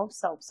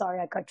 so sorry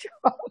I cut you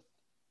off.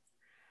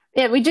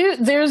 Yeah, we do.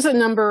 There's a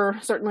number,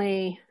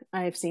 certainly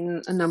I've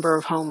seen a number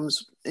of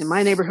homes in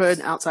my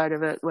neighborhood outside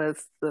of it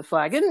with the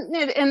flag,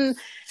 and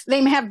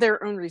they may have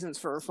their own reasons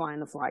for flying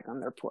the flag on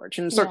their porch.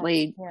 And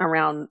certainly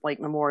around like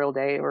Memorial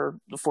Day or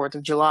the 4th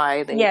of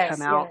July, they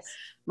come out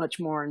much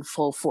more in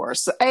full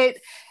force. I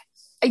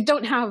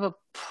don't have a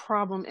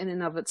problem in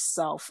and of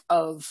itself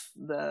of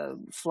the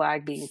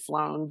flag being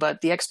flown,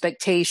 but the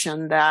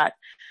expectation that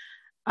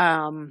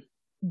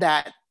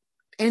that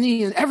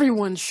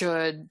everyone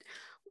should,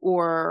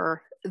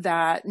 or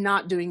that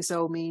not doing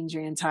so means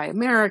you're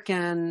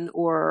anti-American,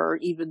 or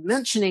even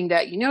mentioning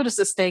that you notice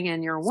this thing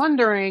and you're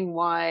wondering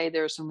why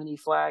there's so many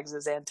flags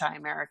as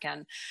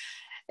anti-American.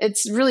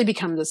 It's really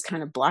become this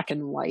kind of black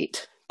and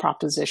white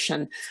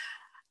proposition.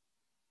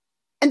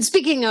 And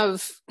speaking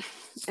of,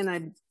 and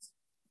I'm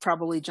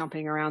probably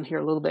jumping around here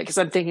a little bit because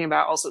I'm thinking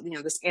about also,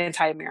 this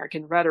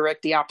anti-American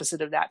rhetoric, the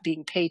opposite of that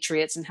being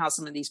patriots, and how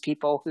some of these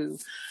people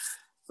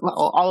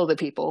all of the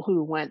people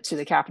who went to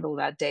the Capitol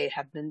that day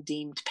have been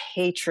deemed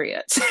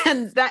patriots.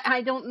 And that,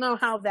 I don't know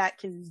how that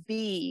can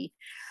be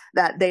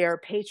that they are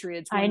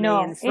patriots when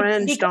they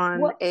infringed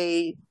on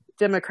a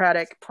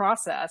democratic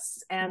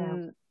process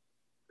and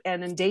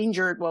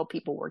endangered,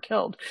 people were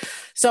killed.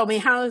 So, I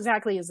mean, how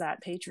exactly is that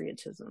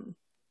patriotism?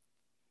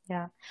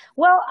 Yeah.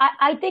 Well,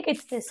 I think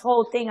it's this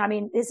whole thing. I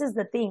mean, this is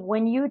the thing.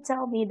 When you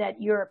tell me that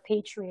you're a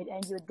patriot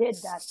and you did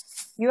that,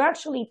 you're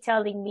actually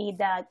telling me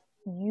that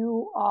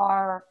you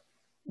are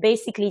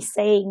basically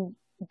saying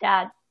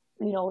that,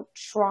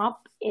 Trump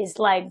is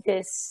like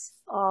this,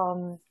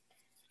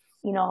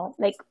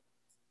 like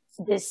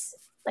this,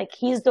 like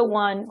he's the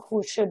one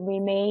who should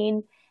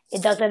remain.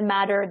 It doesn't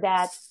matter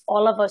that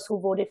all of us who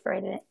voted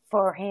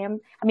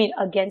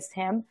against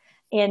him,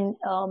 and,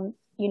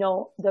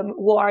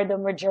 who are the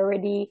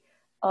majority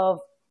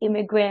of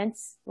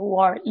immigrants who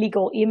are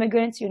legal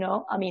immigrants,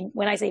 I mean,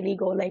 when I say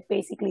legal, like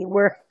basically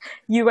we're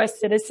U.S.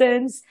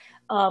 citizens,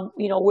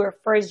 we're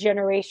first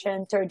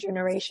generation, third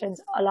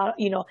generations, a lot,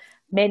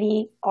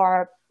 many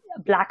are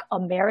Black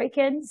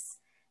Americans.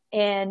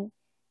 And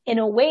in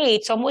a way,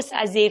 it's almost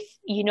as if,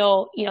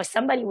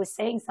 somebody was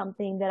saying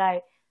something that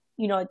I,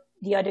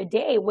 the other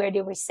day, where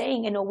they were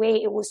saying, in a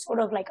way, it was sort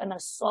of like an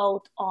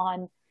assault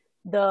on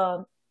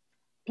the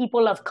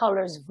people of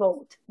color's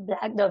vote,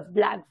 the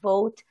Black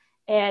vote.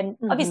 And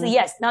obviously,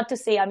 yes, not to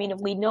say, I mean,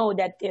 we know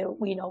that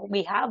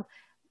we have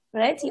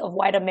plenty of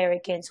white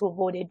Americans who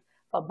voted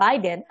for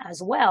Biden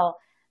as well.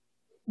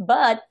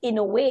 But in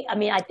a way, I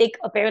mean, I think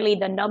apparently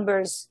the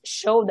numbers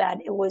show that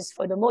it was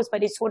for the most,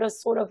 but it's sort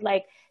of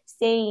like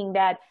saying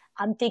that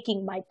I'm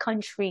taking my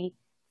country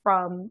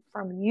from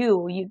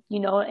you,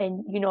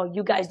 and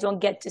you guys don't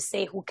get to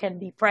say who can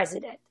be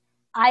president.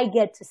 I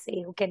get to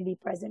say who can be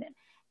president.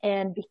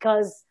 And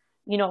because,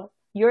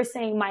 you're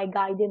saying my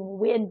guy didn't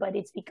win, but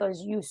it's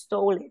because you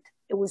stole it.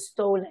 It was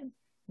stolen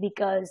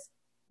because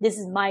this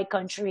is my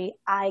country.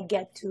 I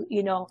get to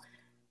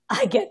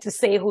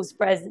say who's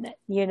president,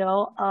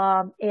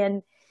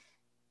 and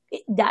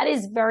that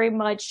is very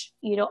much,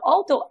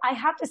 although I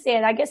have to say,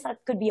 and I guess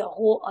that could be a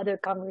whole other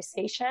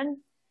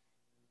conversation.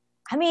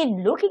 I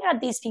mean, looking at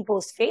these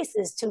people's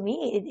faces, to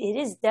me, it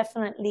is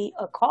definitely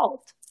a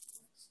cult.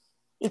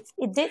 A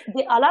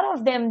lot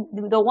of them,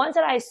 the ones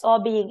that I saw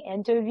being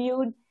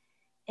interviewed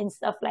and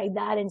stuff like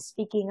that and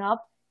speaking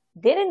up,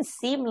 didn't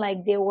seem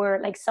like they were,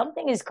 like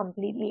something is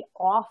completely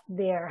off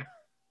there.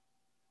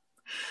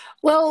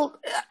 Well,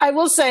 I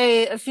will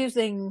say a few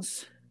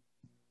things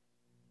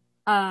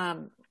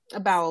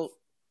about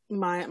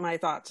my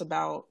thoughts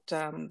about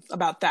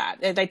that.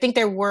 And I think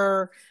there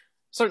were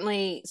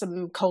certainly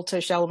some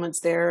cultish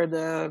elements there.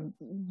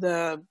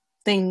 The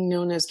thing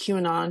known as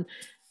QAnon,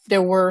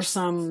 there were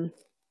some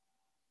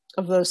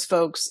of those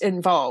folks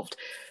involved.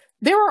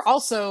 There were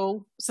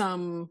also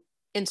some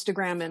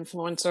Instagram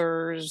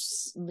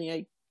influencers,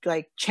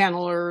 like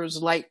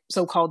channelers,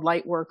 so-called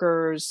light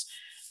workers.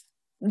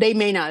 They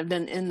may not have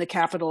been in the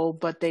Capitol,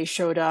 but they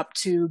showed up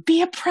to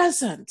be a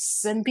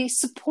presence and be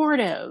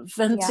supportive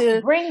and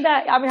to bring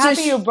that. I'm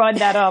happy you brought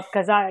that up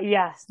because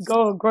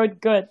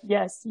good.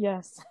 Yes.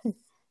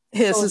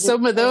 Yeah, so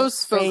some of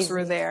those folks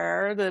were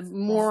there. The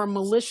more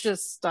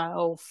malicious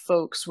style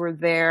folks were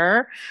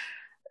there.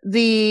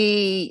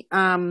 The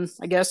I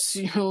guess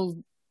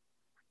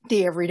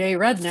the everyday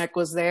redneck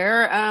was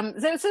there.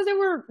 So there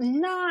were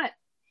not.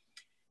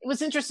 It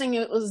was interesting.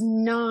 It was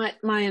not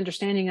my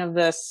understanding of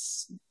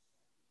this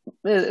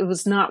it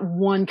was not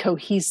one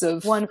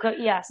cohesive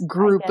yes,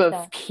 group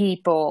of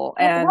people.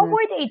 And what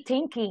were they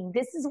thinking?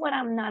 This is what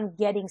I'm not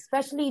getting,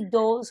 especially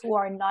those who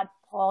are not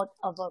part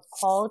of a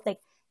cult. Like,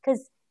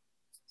 because,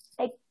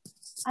 like,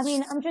 I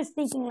mean, I'm just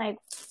thinking, like,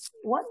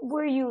 what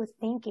were you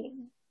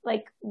thinking?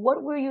 Like,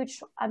 what were you,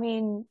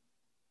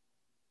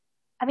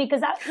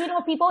 because,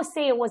 people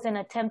say it was an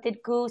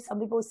attempted coup. Some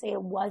people say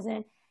it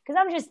wasn't. Because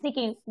I'm just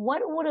thinking,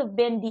 what would have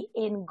been the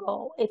end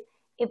goal?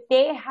 If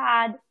they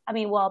had,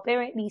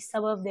 apparently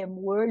some of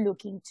them were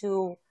looking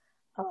to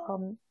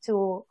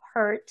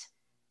hurt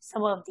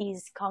some of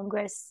these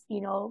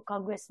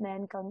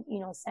congressmen,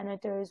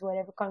 senators,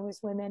 whatever,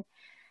 congresswomen.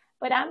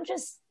 But I'm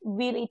just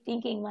really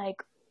thinking,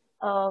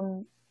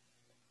 I'm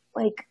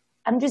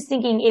just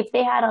thinking if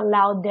they had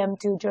allowed them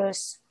to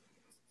just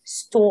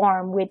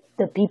storm with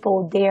the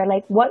people there,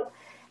 what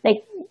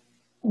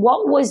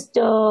was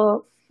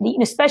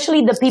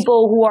especially the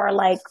people who are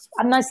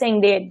I'm not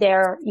saying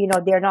they're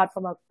not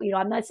from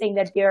I'm not saying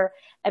that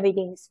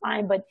everything is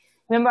fine, but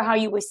remember how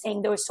you were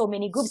saying there were so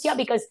many groups? Yeah,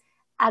 because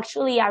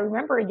actually I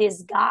remember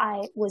this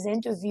guy was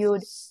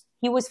interviewed.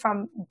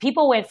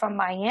 People went from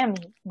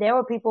Miami. There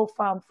were people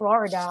from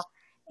Florida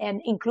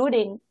and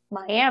including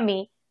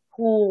Miami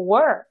who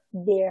were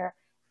there.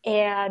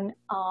 And,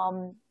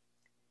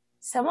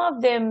 some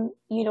of them,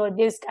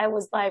 this guy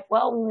was like,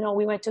 well,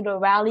 we went to the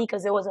rally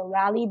because there was a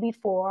rally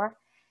before.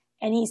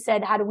 And he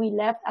said, had we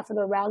left after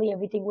the rally,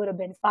 everything would have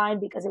been fine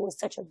because it was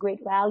such a great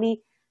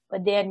rally.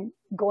 But then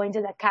going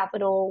to the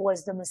Capitol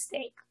was the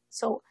mistake.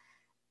 So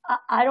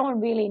I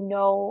don't really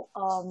know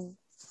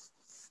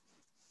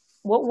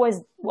what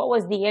was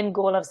the end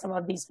goal of some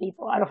of these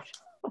people. I don't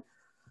know.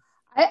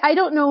 I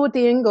don't know what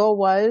the end goal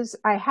was.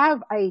 I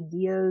have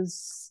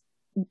ideas,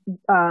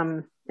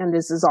 and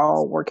this is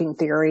all working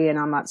theory, and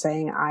I'm not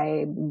saying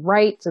I'm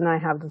right and I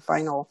have the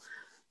final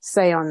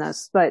say on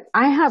this, but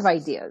I have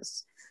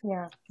ideas.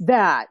 Yeah.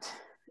 That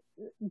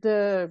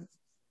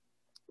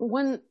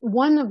one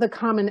of the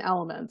common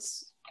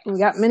elements, we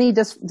got many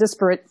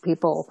disparate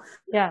people,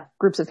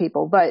 groups of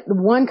people, but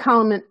one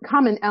common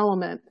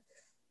element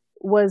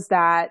was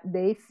that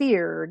they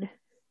feared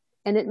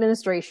an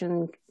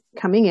administration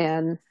coming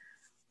in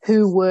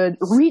who would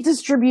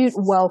redistribute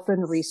wealth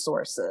and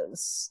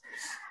resources.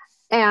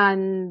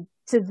 And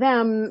to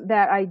them,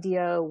 that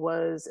idea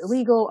was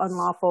illegal,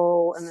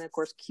 unlawful, and then of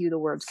course cue the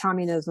words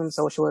communism,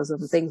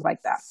 socialism, things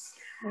like that.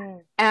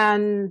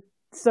 And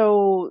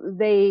so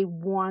they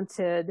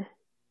wanted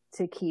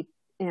to keep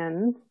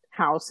in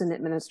house an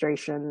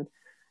administration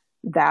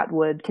that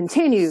would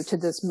continue to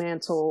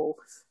dismantle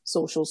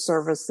social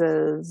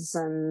services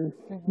and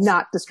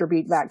not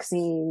distribute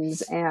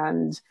vaccines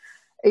and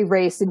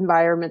erase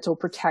environmental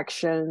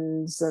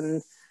protections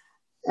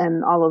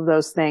and all of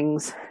those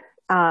things.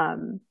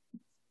 So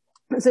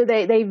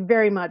they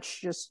very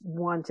much just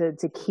wanted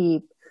to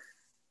keep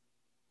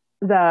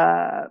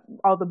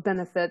all the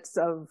benefits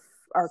of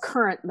our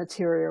current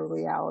material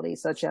reality,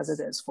 such as it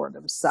is, for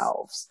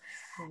themselves.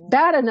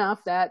 Bad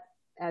enough that,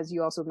 as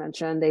you also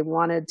mentioned, they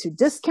wanted to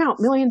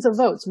discount millions of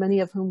votes, many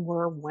of whom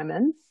were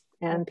women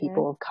and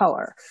people of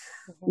color,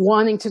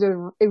 wanting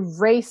to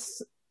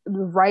erase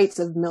the rights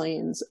of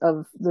millions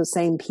of the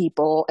same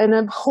people and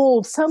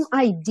uphold some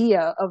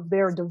idea of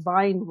their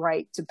divine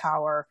right to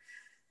power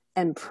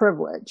and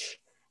privilege.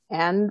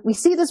 And we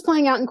see this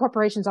playing out in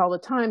corporations all the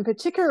time,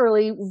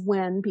 particularly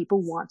when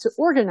people want to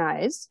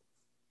organize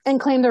and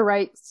claim their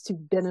rights to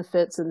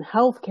benefits and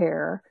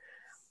healthcare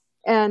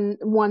and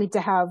wanting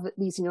to have at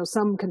least,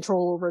 some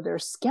control over their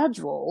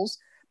schedules.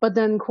 But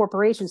then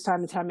corporations time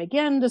and time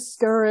again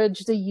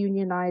discourage the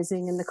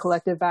unionizing and the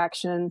collective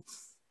action.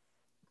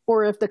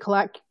 Or if the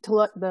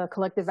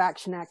collective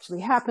action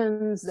actually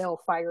happens,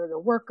 they'll fire the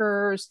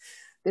workers.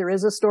 There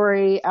is a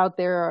story out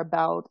there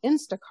about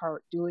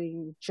Instacart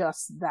doing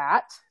just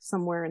that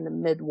somewhere in the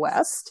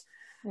Midwest.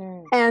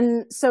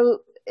 And so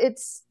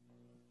it's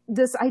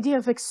this idea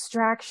of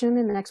extraction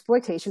and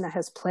exploitation that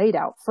has played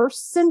out for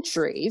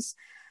centuries,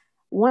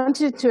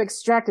 wanted to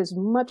extract as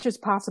much as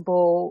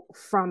possible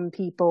from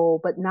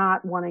people, but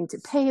not wanting to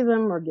pay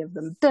them or give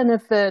them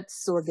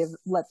benefits or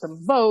let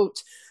them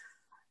vote.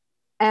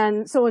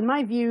 And so in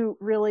my view,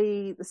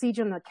 really, the siege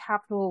on the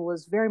Capitol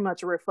was very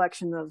much a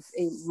reflection of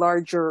a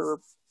larger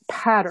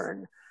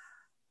pattern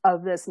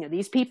of this.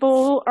 These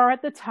people are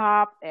at the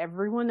top,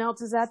 everyone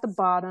else is at the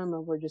bottom,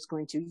 and we're just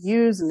going to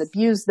use and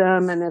abuse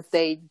them. And if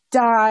they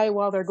die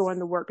while they're going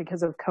to work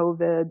because of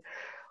COVID,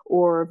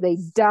 or if they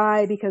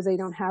die because they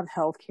don't have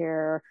health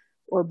care,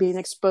 or being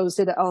exposed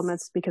to the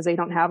elements because they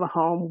don't have a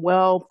home,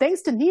 well,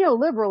 thanks to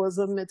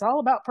neoliberalism, it's all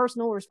about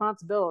personal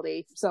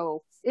responsibility.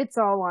 So it's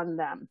all on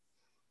them.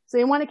 So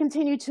they want to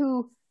continue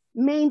to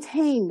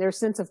maintain their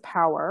sense of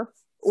power,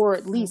 or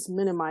at least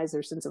minimize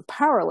their sense of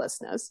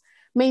powerlessness,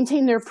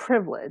 maintain their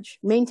privilege,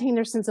 maintain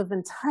their sense of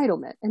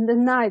entitlement, and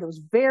deny those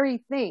very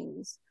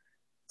things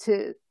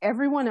to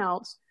everyone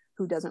else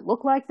who doesn't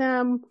look like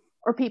them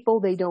or people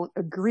they don't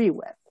agree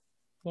with.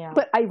 Yeah.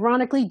 But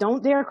ironically,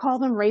 don't dare call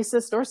them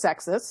racist or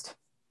sexist.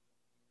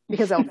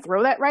 because they'll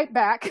throw that right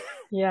back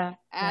yeah.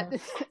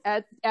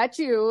 at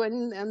you,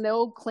 and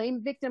they'll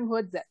claim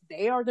victimhood, that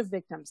they are the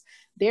victims.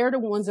 They're the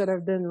ones that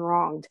have been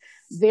wronged.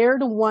 They're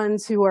the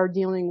ones who are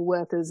dealing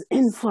with this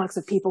influx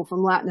of people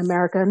from Latin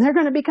America, and they're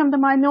going to become the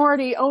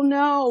minority. Oh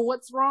no,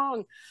 what's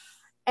wrong?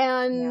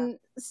 And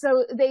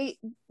so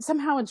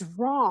somehow it's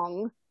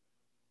wrong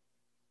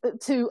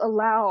to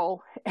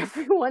allow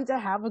everyone to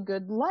have a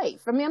good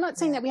life. I mean, I'm not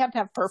saying that we have to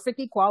have perfect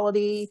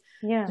equality.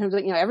 Yeah.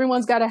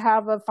 Everyone's got to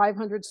have a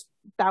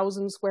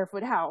 500,000 square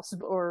foot house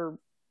or,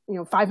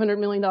 $500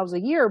 million a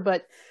year,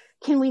 but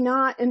can we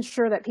not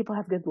ensure that people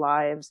have good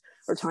lives,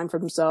 or time for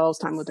themselves,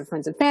 time with their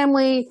friends and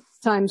family,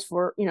 times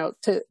for,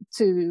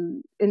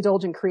 to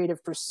indulge in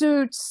creative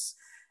pursuits?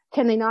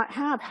 Can they not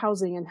have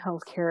housing and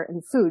healthcare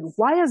and food?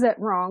 Why is that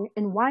wrong?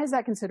 And why is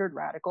that considered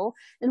radical?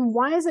 And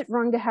why is it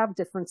wrong to have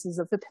differences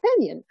of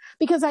opinion?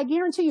 Because I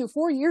guarantee you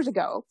 4 years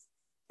ago,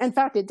 in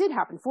fact, it did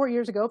happen 4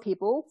 years ago,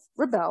 people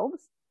rebelled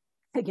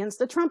against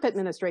the Trump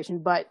administration.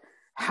 But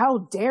how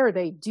dare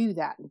they do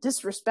that and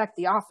disrespect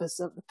the office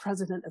of the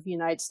President of the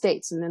United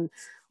States? And then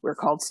we're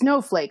called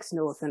snowflakes.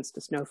 No offense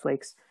to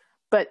snowflakes,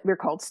 but we're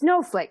called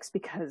snowflakes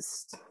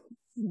because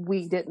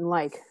we didn't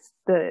like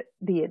the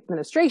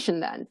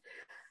administration then.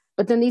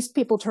 But then these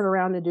people turn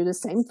around and do the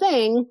same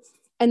thing,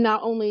 and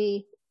not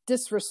only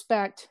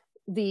disrespect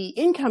the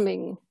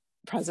incoming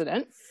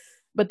president,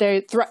 but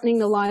they're threatening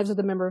the lives of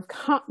the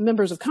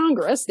members of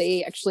Congress.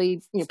 They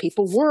actually,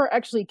 people were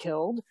actually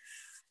killed.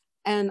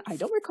 And I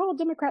don't recall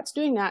Democrats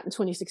doing that in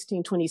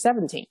 2016,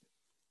 2017.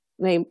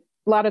 A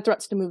lot of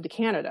threats to move to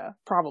Canada,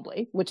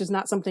 probably, which is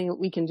not something that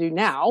we can do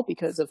now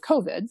because of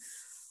COVID.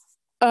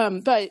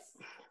 But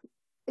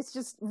it's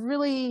just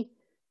really,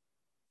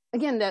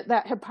 again,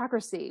 that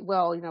hypocrisy.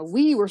 Well,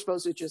 we were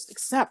supposed to just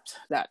accept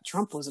that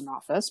Trump was in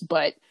office,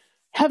 but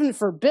heaven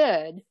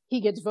forbid he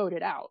gets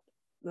voted out.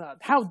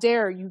 How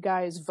dare you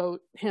guys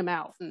vote him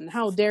out? And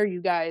how dare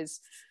you guys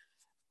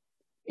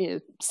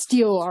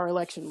steal our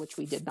election, which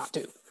we did not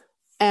do.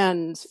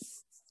 And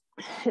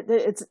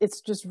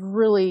it's just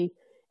really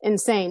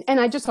insane.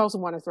 And I just also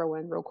want to throw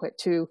in real quick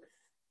too,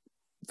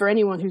 for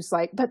anyone who's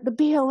like, but the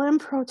BLM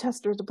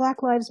protesters, the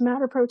Black Lives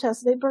Matter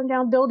protests, they burned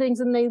down buildings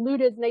and they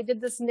looted and they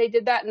did this and they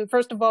did that. And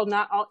first of all,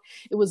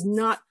 it was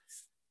not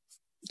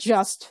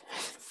just,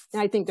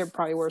 I think there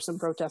probably were some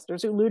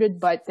protesters who looted,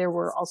 but there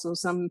were also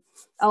some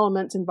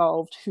elements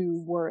involved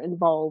who were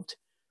involved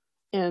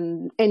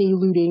in any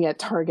looting at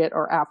Target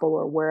or Apple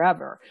or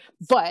wherever.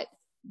 But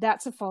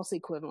that's a false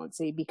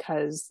equivalency,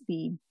 because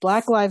the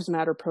Black Lives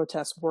Matter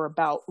protests were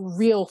about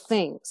real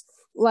things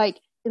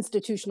like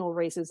institutional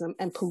racism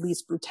and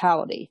police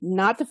brutality,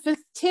 not the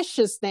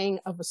fictitious thing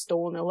of a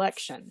stolen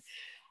election,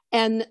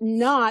 and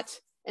not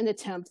an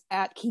attempt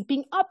at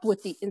keeping up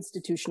with the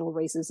institutional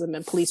racism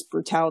and police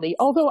brutality.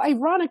 Although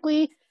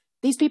ironically,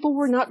 these people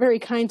were not very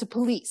kind to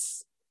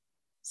police.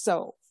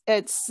 So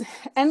it's,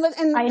 and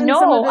I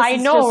know, right?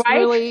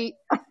 Really,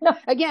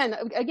 again,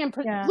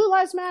 Blue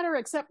Lives Matter,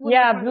 except Blue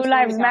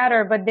Lives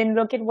Matter, but then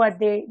look at what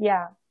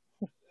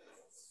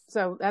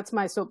So that's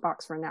my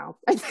soapbox for now.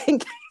 I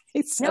think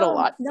he said a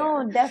lot.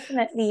 No,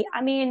 definitely.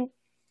 I mean,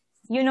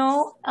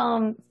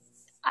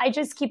 I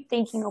just keep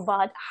thinking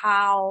about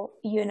how,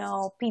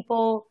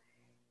 people,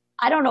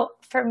 I don't know,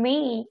 for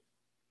me,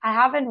 I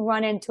haven't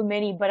run into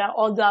many, but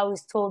although I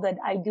was told that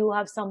I do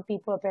have some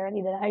people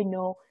apparently that I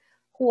know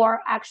who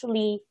are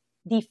actually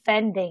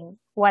defending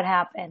what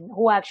happened,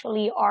 who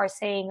actually are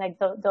saying like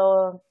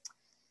the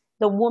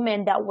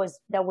woman that was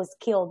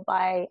killed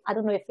by, I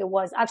don't know if it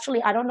was,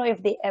 actually, I don't know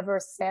if they ever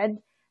said,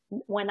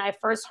 when I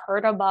first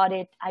heard about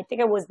it, I think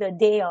it was the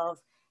day of,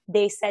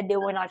 they said they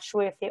were not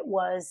sure if it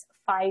was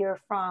fire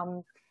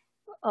from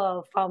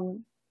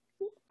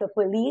the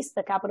police,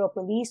 the Capitol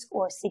Police,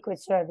 or Secret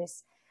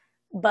Service.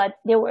 But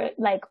they were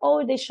like,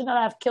 oh, they should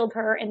not have killed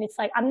her. And it's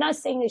like, I'm not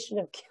saying they should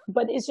have killed,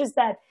 but it's just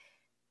that,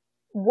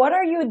 what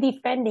are you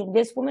defending?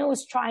 This woman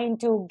was trying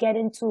to get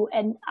into,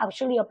 and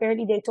actually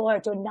apparently they told her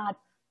to not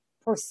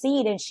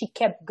proceed, and she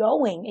kept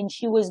going, and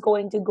she was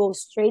going to go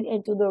straight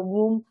into the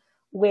room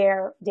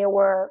where there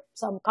were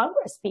some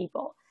Congress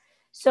people.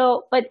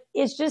 So, but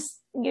it's just,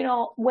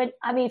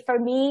 for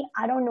me,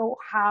 I don't know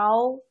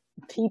how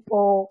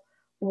people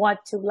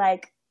want to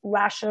like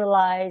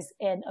rationalize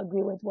and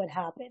agree with what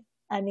happened.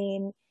 I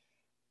mean,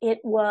 it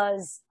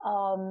was,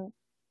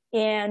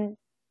 and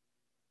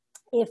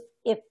if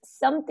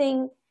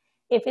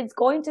it's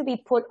going to be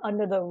put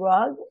under the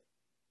rug,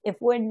 if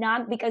we're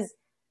not, because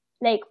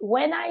like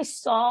when I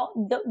saw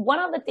one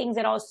of the things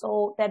that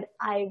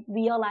I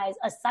realized,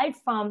 aside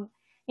from,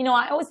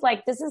 I was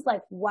like, this is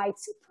like white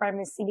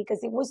supremacy,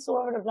 because it was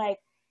sort of like,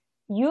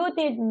 you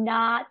did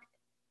not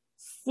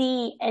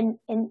see, and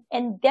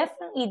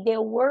definitely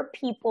there were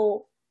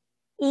people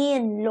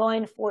in law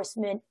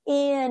enforcement,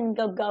 in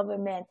the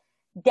government,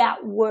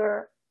 that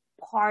were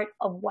part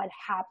of what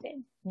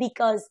happened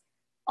because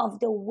of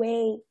the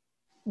way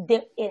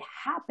that it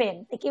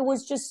happened. Like, it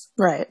was just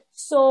right.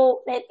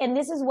 So, and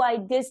this is why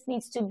this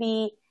needs to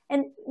be,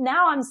 and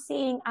now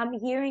I'm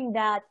hearing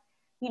that,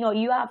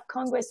 you have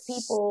Congress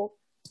people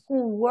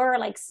who were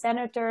like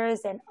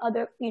senators and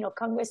other,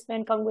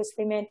 congressmen,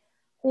 congresswomen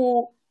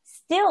who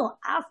still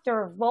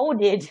after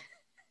voted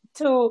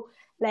to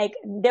like,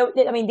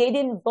 they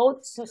didn't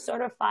vote to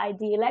certify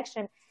the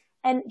election.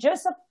 And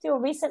just up till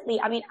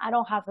recently, I mean, I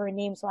don't have her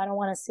name, so I don't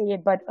want to say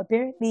it, but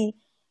apparently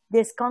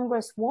this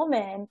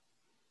congresswoman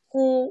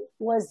who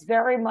was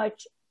very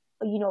much,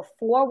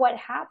 for what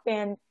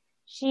happened,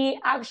 she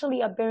actually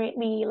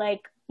apparently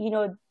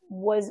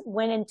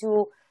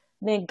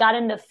got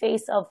in the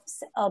face of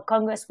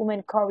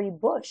Congresswoman Cori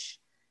Bush.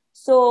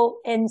 So,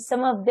 and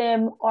some of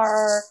them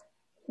are,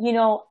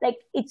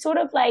 it's sort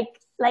of like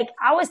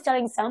I was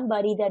telling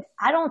somebody that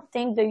I don't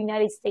think the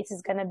United States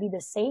is going to be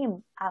the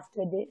same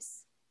after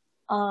this.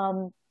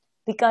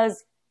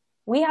 Because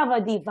we have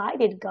a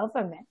divided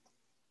government.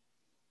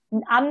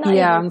 I'm not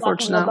even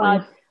talking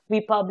about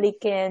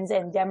Republicans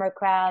and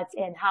Democrats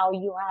and how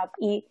you have,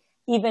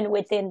 even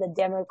within the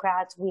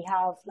Democrats, we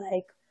have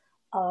like,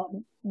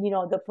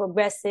 the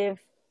progressive,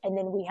 and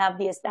then we have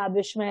the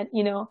establishment,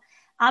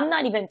 I'm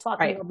not even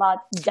talking about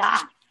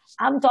that.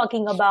 I'm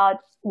talking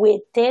about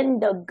within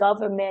the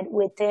government,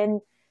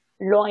 within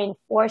law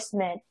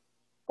enforcement,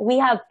 we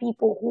have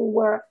people who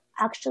were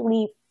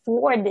actually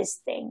for this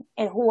thing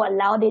and who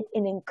allowed it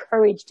and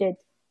encouraged it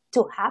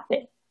to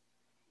happen.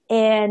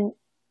 And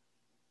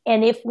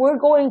if we're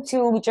going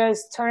to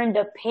just turn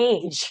the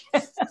page,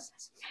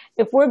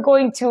 if we're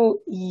going to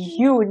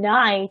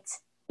unite,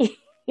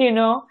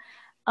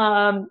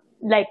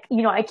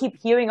 I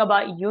keep hearing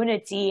about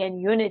unity.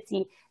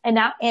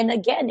 And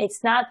again,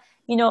 it's not,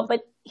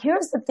 but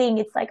here's the thing.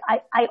 It's like,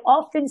 I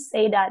often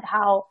say that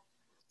how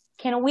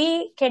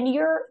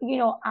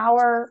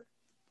our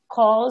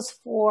calls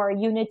for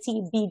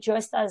unity be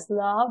just as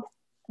loud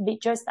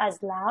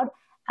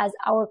as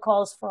our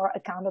calls for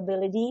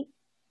accountability,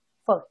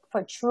 for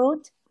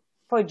truth,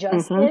 for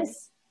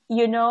justice,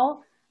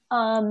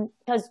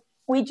 because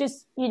we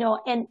just,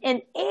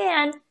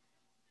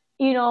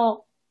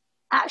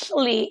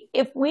 actually,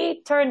 if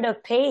we turn the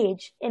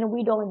page and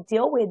we don't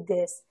deal with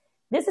this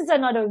is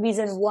another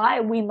reason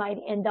why we might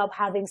end up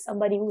having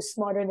somebody who's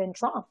smarter than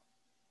Trump.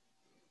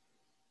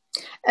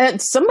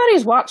 And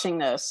somebody's watching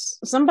this.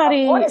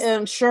 Somebody,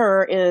 I'm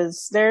sure,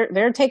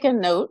 they're taking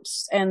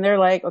notes, and they're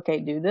like, okay,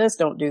 do this,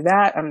 don't do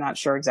that. I'm not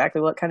sure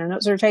exactly what kind of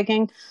notes they're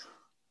taking.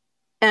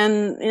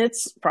 And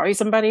it's probably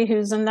somebody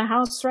who's in the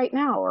House right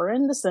now, or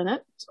in the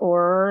Senate,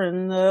 or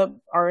in the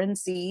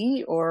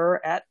RNC,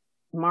 or at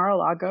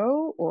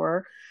Mar-a-Lago,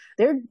 or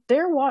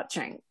they're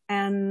watching,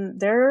 and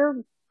they're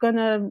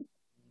gonna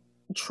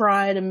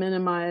try to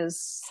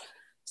minimize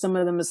some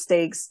of the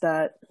mistakes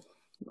that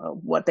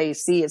what they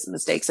see as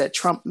mistakes that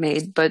Trump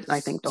made. But I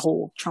think the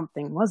whole Trump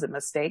thing was a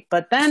mistake.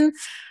 But then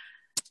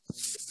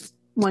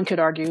one could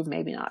argue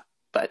maybe not.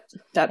 But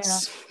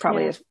that's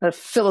probably a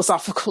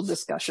philosophical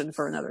discussion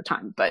for another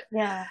time. But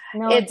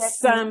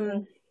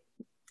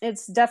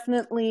it's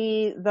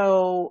definitely,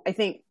 though, I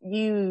think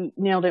you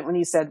nailed it when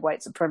you said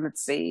white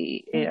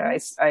supremacy.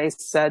 Mm-hmm. I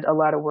said a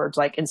lot of words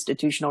like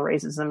institutional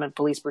racism and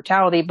police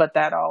brutality, but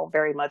that all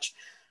very much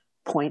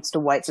points to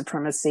white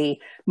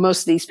supremacy. Most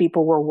of these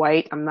people were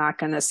white. I'm not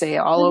going to say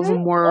all of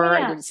them were.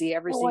 I didn't see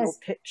every single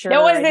picture. There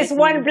was this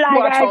one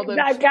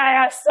black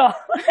guy I saw,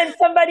 and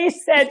somebody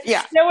said,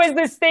 there was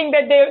this thing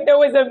that there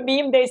was a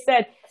meme. They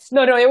said,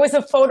 no, it was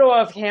a photo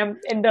of him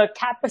in the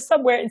cap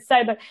somewhere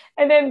inside.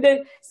 And then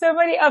a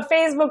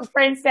Facebook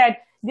friend said,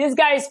 this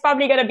guy is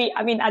probably going to be,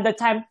 I mean, at the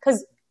time,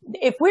 because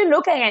if we're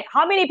looking at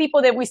how many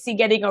people that we see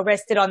getting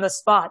arrested on the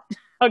spot,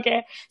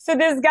 okay, so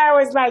this guy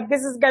was like,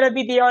 this is going to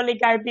be the only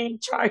guy being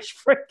charged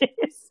for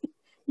this,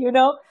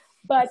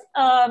 but,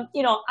 I'm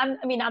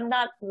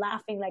not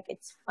laughing like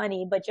it's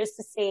funny, but just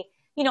to say,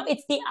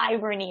 it's the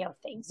irony of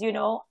things,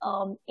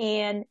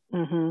 and,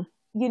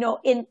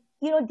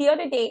 the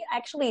other day,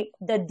 actually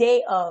the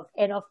day of,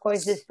 and of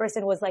course this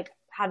person was like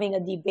having a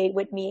debate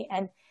with me,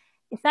 and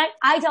it's not,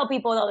 I tell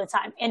people all the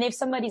time, and if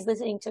somebody's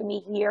listening to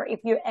me here, if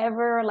you're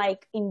ever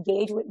like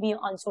engaged with me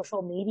on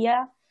social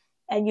media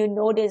and you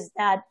notice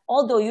that,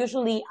 although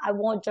usually I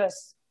won't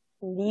just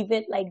leave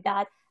it like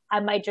that, I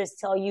might just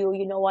tell you,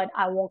 you know what,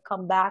 I won't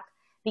come back,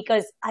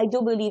 because I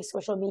do believe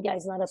social media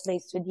is not a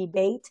place to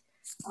debate.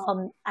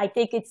 I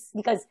think it's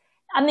because,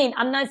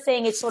 I'm not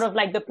saying it's sort of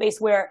like the place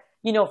where,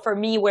 for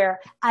me, where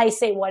I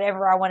say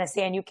whatever I want to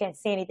say and you can't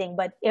say anything.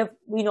 But if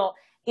we're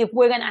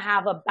going to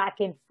have a back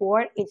and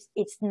forth,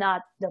 it's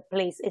not the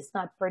place. It's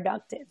not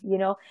productive,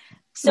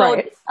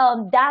 So,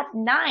 that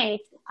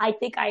night, I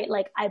think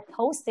I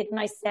posted and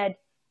I said,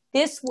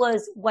 this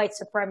was white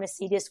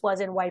supremacy. This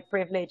wasn't white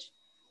privilege.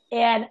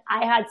 And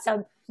I had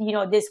some,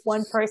 this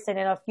one person,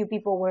 and a few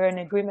people were in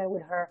agreement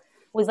with her,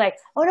 was like,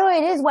 oh no,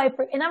 it is white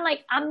privilege. And I'm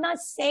like, I'm not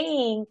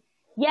saying,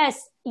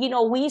 yes,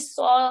 we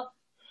saw,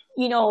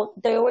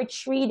 they were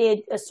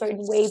treated a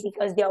certain way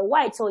because they're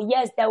white. So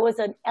yes, there was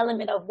an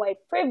element of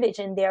white privilege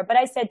in there. But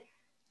I said,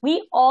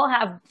 we all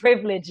have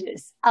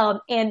privileges.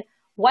 And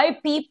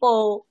white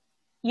people,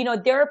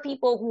 there are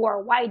people who are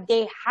white,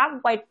 they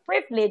have white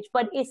privilege,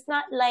 but it's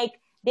not like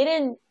they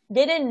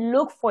didn't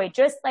look for it.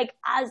 Just like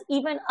as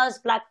even us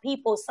Black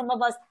people, some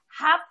of us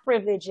have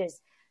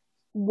privileges.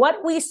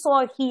 What we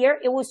saw here,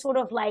 it was sort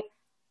of like,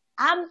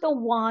 I'm the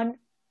one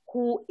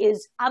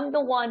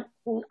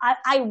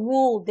I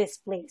rule this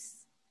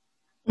place.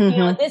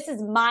 Mm-hmm. This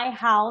is my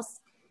house.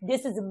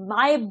 This is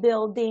my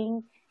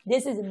building.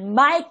 This is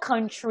my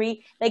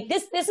country. Like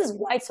this is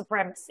white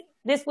supremacy.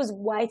 This was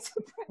white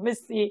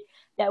supremacy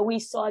that we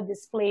saw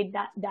displayed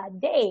that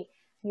day,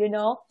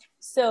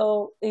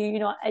 So,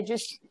 I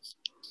just,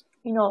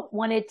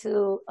 wanted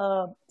to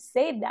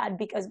say that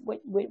because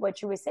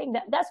what you were saying,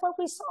 that's what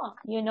we saw,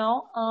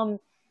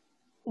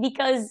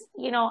 because,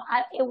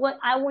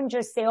 I wouldn't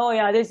just say, oh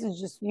yeah, this is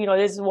just,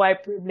 this is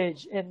white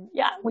privilege. And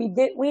yeah,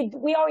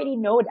 we already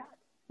know that,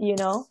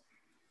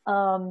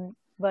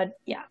 but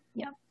yeah.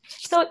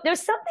 So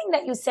there's something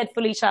that you said,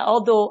 Felicia,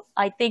 although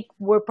I think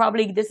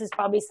this is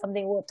probably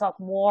something we'll talk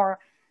more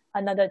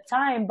another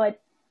time,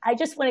 but I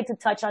just wanted to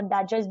touch on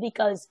that just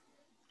because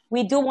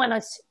we do want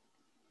to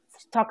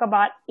talk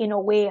about, in a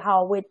way,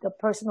 how with the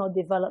personal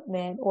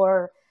development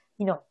or,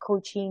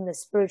 coaching, the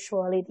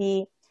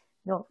spirituality,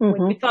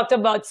 when we talked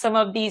about some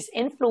of these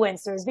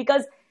influencers,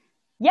 because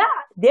yeah,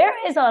 there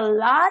is a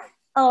lot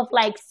of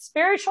like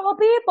spiritual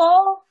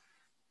people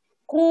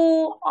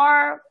who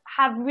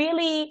have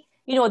really,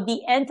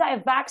 the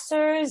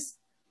anti-vaxxers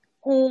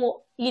who,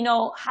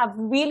 have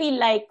really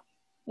like,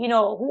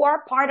 who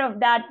are part of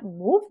that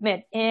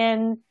movement.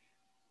 And,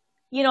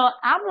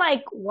 I'm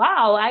like,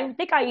 wow, I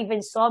think I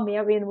even saw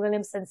Marianne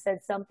Williamson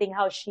said something,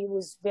 how she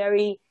was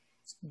very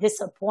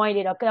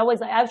disappointed. That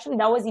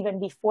was even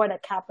before the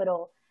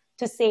Capitol,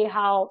 to say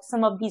how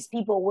some of these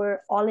people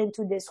were all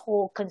into this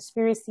whole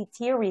conspiracy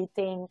theory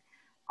thing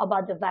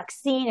about the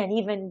vaccine, and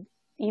even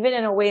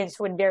in a way,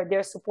 in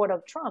their support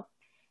of Trump.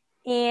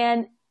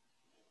 And,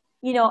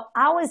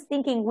 I was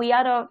thinking, we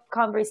had a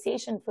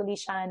conversation,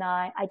 Felicia and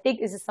I think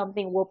this is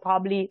something we'll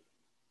probably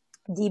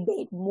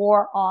debate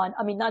more on.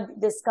 I mean, not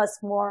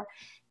discuss more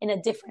in a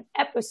different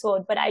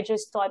episode, but I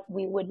just thought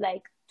we would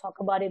like talk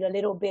about it a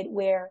little bit,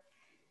 where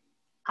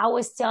I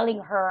was telling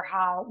her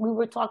how we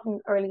were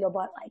talking earlier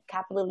about like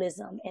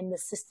capitalism and the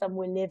system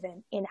we live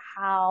in, and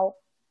how,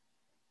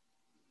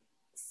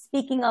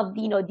 speaking of,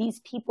 these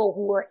people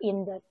who were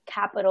in the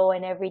Capitol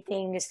and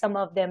everything, some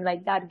of them,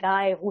 like that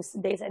guy who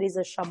they said is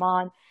a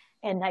shaman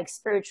and like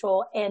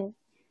spiritual. And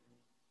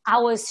I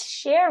was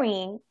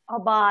sharing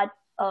about,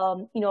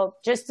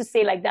 just to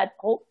say like that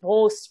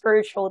whole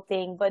spiritual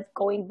thing, but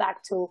going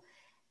back to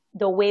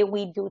the way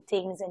we do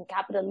things in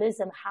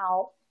capitalism,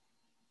 how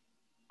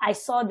I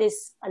saw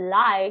this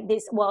live,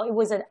 it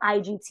was an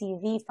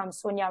IGTV from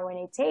Sonia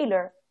Renee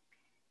Taylor.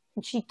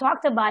 And she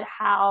talked about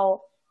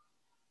how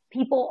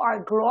people are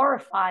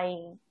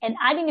glorifying, and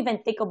I didn't even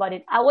think about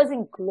it. I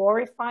wasn't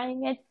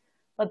glorifying it,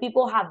 but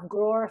people have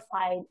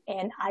glorified.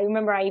 And I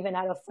remember I even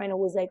had a friend who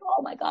was like,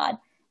 oh my God,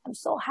 I'm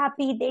so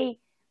happy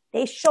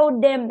they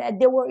showed them that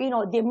they were,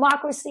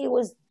 democracy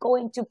was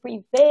going to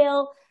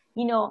prevail.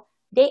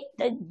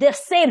 The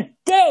same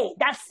day,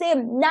 that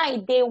same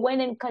night, they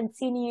went and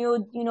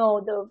continued,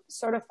 the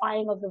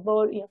certifying of the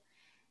vote,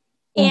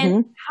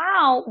 And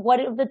one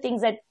of the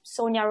things that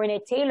Sonia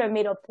Renee Taylor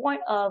made a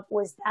point of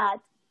was that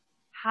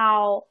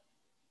how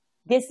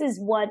this is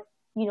what,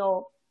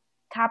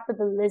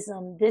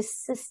 capitalism, this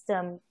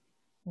system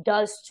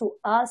does to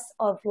us,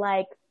 of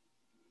like,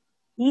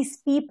 these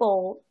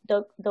people,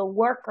 the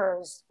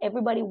workers,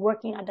 everybody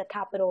working at the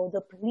Capitol,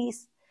 the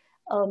police,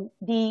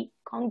 the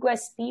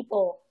Congress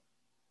people,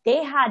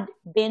 they had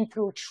been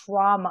through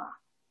trauma.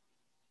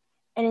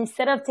 And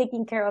instead of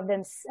taking care of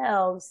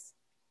themselves,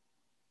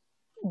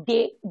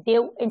 they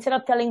instead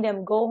of telling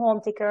them, go home,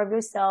 take care of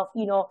yourself,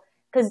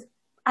 because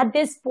at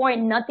this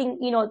point, nothing,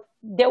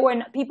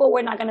 people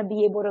were not going to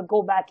be able to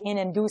go back in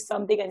and do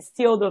something and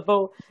steal the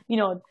vote,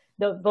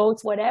 the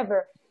votes,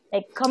 whatever,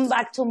 like come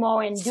back tomorrow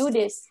and do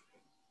this.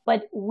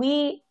 But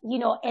we,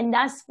 and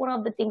that's one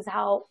of the things,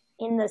 how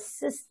in the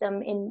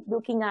system, in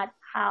looking at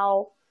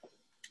how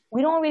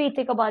we don't really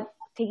think about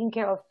taking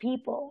care of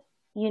people,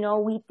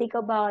 we think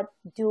about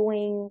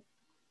doing,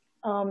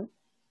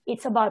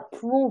 it's about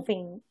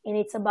proving, and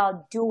it's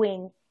about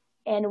doing,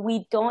 and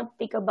we don't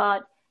think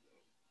about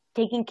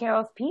taking care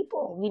of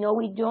people.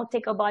 We don't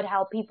think about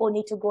how people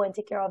need to go and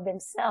take care of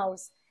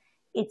themselves.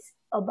 It's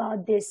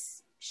about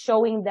this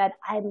showing that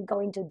I'm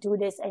going to do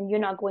this and you're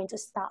not going to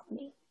stop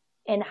me,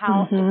 and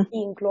how it's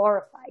being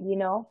glorified,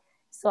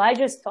 So I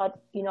just thought,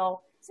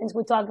 since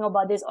we're talking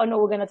about this, I know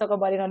we're going to talk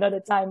about it another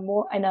time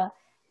more, and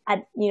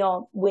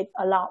with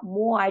a lot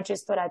more, I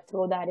just thought I'd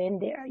throw that in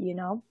there,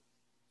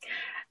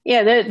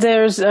 Yeah,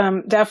 there's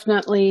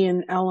definitely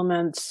an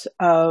element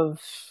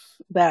of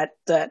that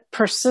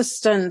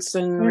persistence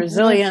and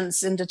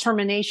resilience and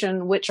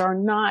determination, which are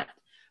not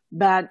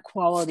bad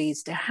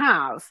qualities to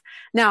have.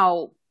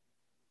 Now,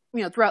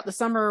 throughout the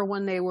summer,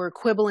 when they were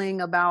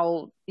quibbling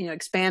about,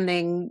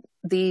 expanding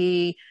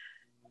the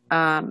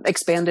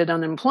expanded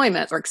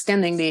unemployment or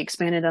extending the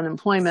expanded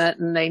unemployment,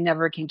 and they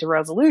never came to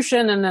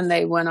resolution. And then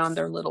they went on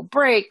their little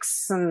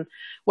breaks and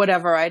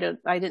whatever. I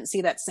didn't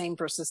see that same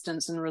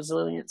persistence and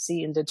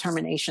resiliency and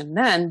determination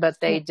then, but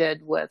they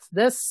did with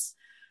this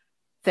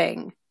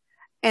thing.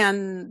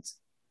 And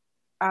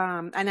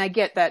I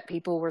get that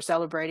people were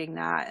celebrating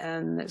that,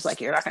 and it's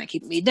like, you're not going to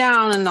keep me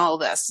down and all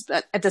this.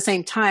 But at the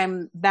same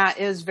time, that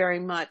is very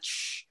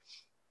much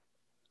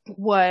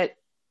what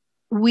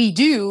we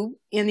do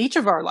in each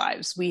of our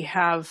lives. We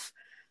have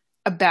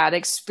a bad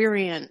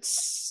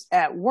experience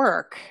at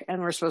work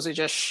and we're supposed to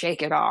just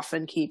shake it off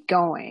and keep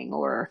going,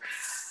 or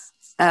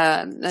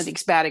a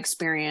bad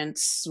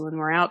experience when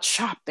we're out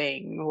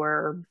shopping,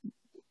 or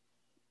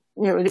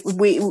we're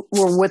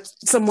with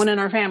someone in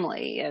our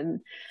family,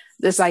 and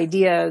this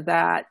idea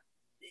that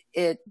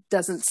it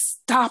doesn't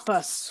stop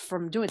us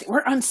from doing it.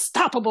 We're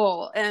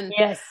unstoppable. And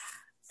yes,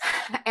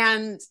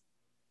 and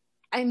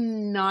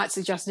I'm not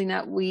suggesting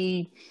that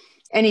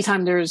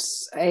anytime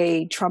there's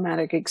a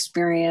traumatic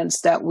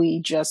experience, that we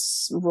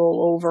just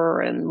roll over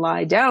and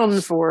lie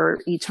down for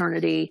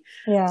eternity.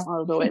 Yeah.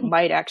 Although it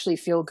might actually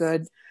feel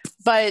good,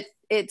 but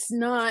it's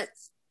not,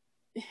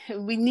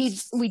 we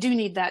do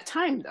need that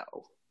time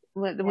though.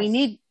 We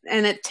need,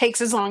 and it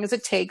takes as long as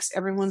it takes.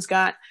 Everyone's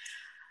got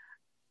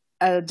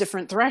a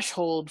different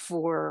threshold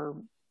for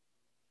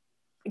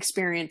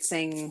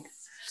experiencing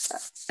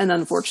an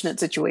unfortunate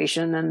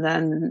situation and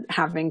then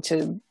having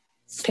to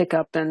pick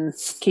up and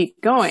keep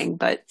going.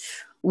 But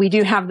we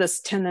do have this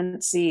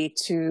tendency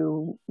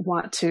to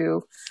want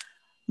to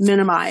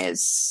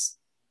minimize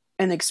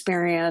an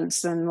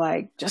experience and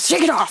like just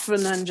shake it off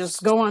and then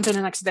just go on to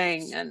the next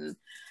thing,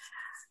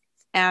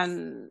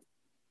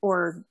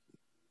 or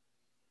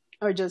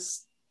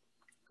just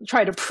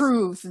try to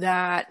prove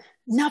that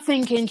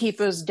nothing can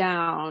keep us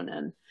down.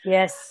 And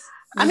yes,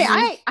 I mean,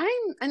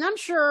 I'm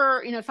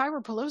sure, if I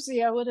were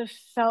Pelosi, I would have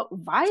felt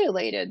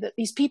violated that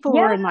these people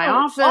were in my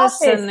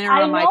office and they're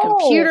on my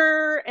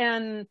computer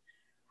and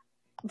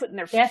putting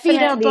their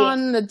feet up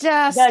on the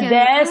desk.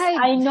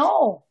 I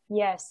know.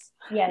 Yes.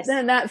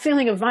 Then that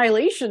feeling of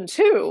violation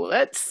too.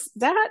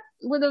 That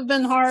would have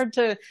been hard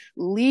to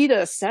lead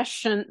a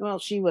session. Well,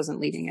 she wasn't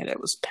leading it. It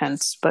was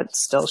Pence, but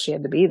still she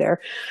had to be there.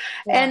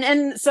 Yeah.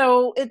 And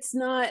so it's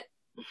not,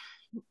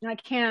 I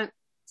can't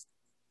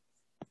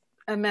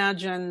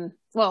imagine.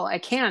 Well, I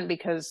can,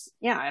 because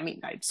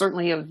I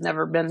certainly have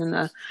never been in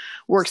a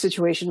work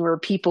situation where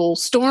people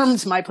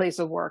stormed my place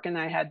of work and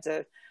I had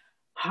to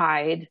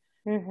hide.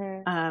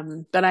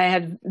 Mm-hmm. But I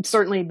had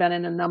certainly been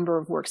in a number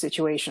of work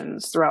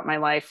situations throughout my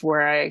life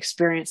where I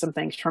experienced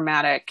something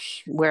traumatic,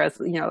 where,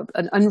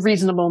 an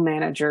unreasonable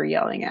manager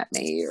yelling at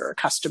me, or a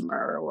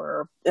customer,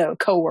 or a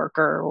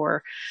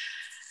coworker,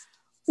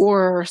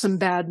 or some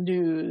bad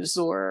news,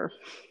 or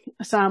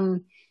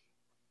some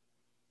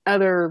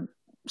other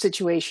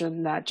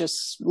situation that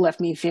just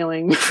left me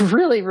feeling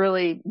really,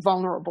 really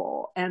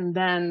vulnerable. And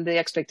then the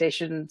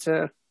expectation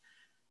to,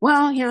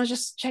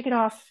 just check it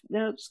off,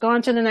 just go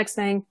on to the next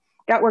thing.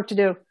 Got work to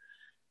do.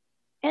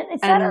 And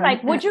it's kind of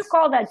like, would you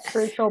call that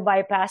spiritual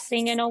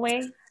bypassing in a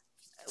way?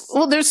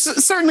 Well, there's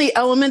certainly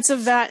elements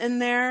of that in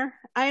there.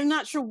 I'm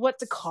not sure what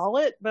to call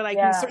it, but I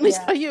can certainly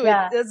tell you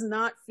it does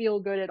not feel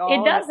good at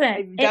all. It doesn't.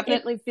 I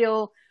definitely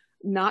feel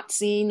not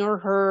seen or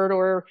heard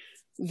or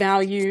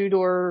valued,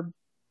 or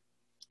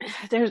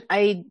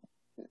I'm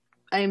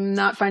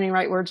not finding the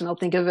right words, and I'll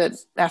think of it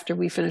after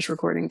we finish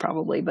recording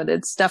probably, but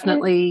it's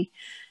definitely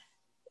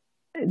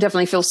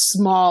feels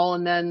small,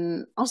 and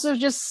then also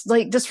just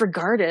like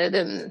disregarded,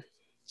 and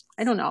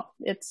I don't know.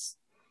 It's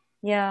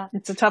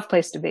a tough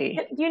place to be.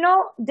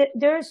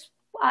 There's,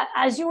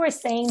 as you were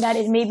saying that,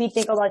 it made me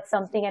think about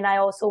something, and I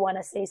also want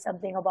to say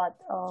something about,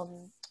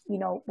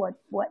 what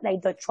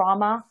like the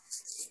trauma,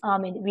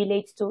 it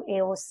relates to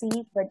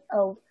AOC, but,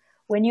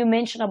 when you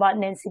mentioned about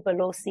Nancy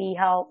Pelosi,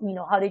 how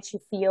did she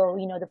feel?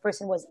 The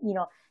person was,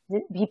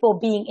 the people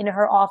being in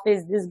her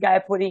office, this guy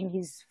putting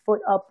his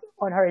foot up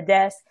on her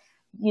desk,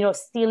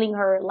 stealing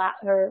her, I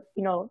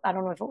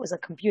don't know if it was a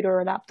computer or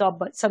a laptop,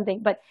 but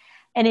something,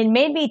 and it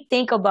made me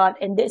think about,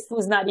 and this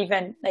was not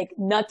even like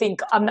nothing,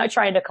 I'm not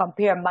trying to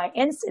compare my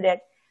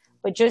incident,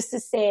 but just to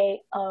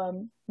say,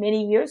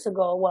 many years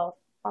ago, well,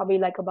 probably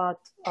like about,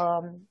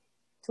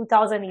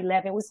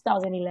 2011, it was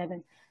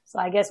 2011. So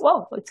I guess,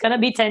 it's going to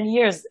be 10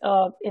 years,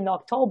 in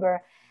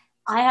October.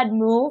 I had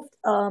moved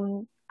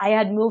to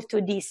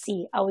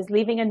DC. I was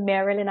living in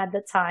Maryland at the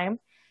time,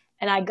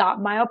 and I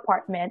got my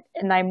apartment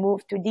and I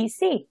moved to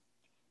DC.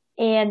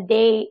 And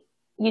I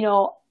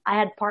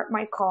had parked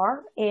my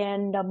car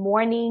in the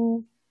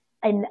morning,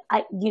 and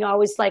I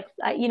was like,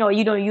 you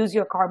don't use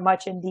your car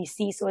much in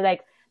DC. So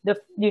like the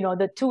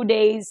 2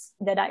 days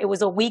that it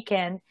was a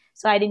weekend,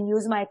 so I didn't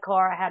use my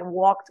car. I had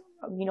walked,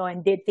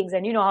 and did things,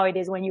 and you know how it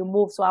is when you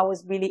move. So I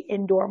was really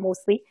indoor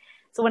mostly.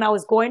 So when I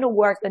was going to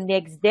work the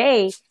next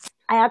day,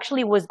 I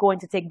actually was going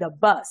to take the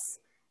bus,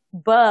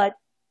 but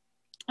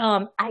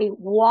I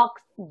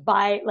walked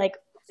by, like,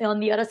 on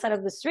the other side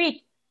of the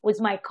street was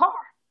my car.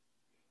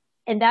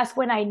 And that's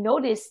when I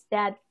noticed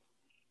that,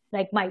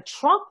 like, my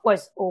trunk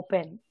was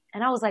open.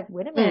 And I was like,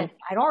 wait a minute,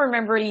 I don't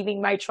remember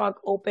leaving my trunk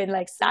open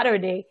like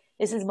Saturday.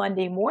 This is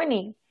Monday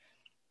morning.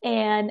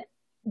 And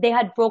they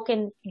had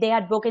broken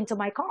into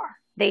my car.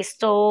 They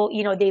stole,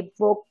 they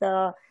broke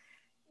at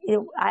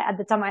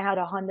the time I had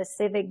a Honda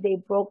Civic. They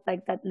broke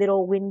like that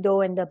little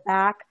window in the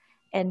back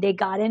and they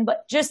got in.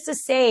 But just to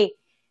say,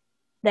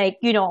 like,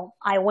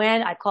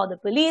 I called the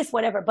police,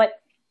 whatever. But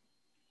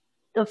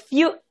the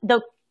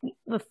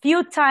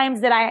few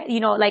times that I,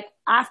 like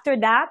after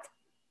that,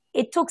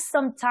 it took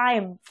some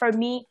time for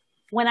me.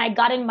 When I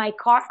got in my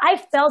car, I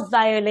felt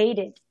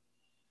violated,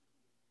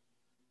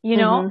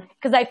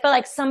 because I felt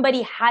like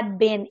somebody had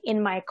been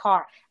in my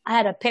car. I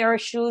had a pair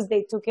of shoes.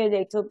 They took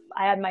it.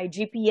 I had my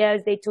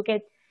GPS. They took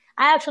it.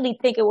 I actually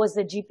think it was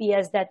the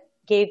GPS that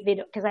gave it,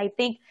 because I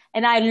think,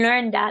 and I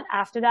learned that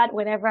after that,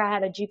 whenever I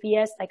had a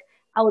GPS, like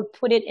I would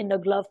put it in the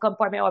glove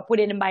compartment or put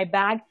it in my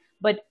bag,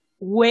 but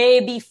way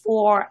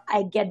before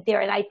I get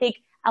there. And I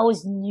think I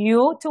was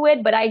new to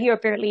it, but I hear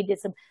apparently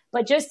this,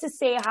 but just to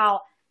say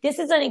how this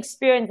is an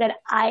experience that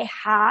I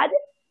had,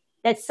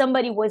 that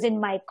somebody was in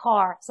my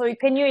car. So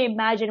can you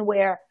imagine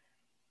where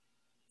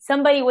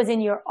somebody was in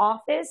your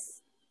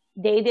office,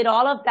 they did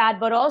all of that,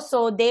 but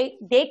also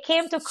they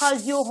came to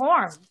cause you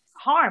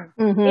harm.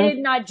 They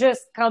did not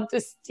just come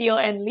to steal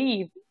and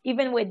leave,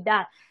 even with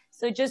that.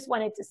 So just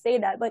wanted to say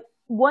that. But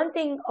one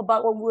thing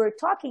about what we were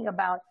talking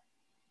about,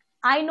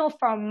 I know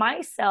for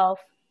myself,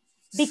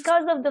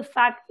 because of the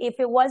fact, if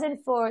it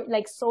wasn't for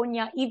like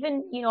Sonia,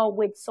 even,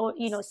 with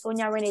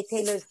Sonia Renee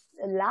Taylor's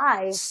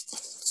live,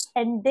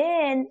 and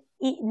then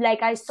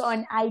like I saw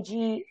on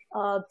IG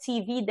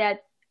TV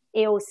that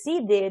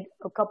AOC did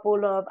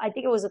I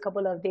think it was a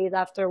couple of days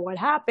after what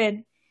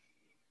happened,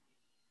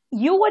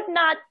 you would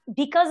not,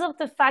 because of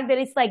the fact that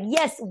it's like,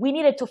 yes, we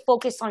needed to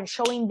focus on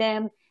showing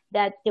them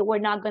that they were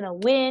not going to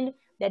win,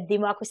 that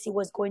democracy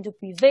was going to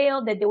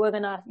prevail, that they were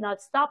going to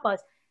not stop us.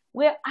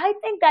 Where I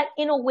think that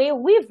in a way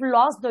we've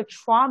lost the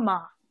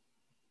trauma.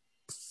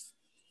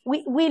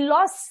 We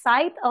lost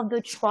sight of the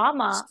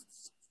trauma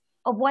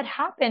of what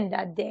happened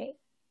that day.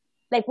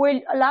 Like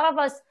a lot of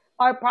us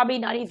are probably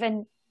not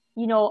even,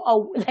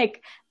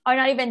 are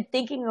not even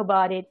thinking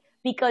about it,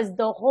 because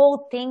the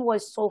whole thing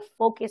was so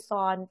focused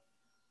on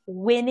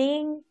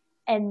winning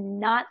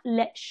and not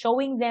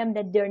showing them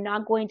that they're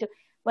not going to,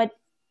 but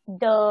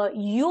the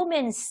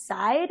human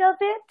side of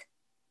it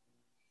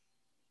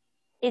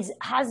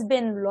has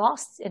been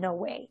lost in a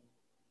way.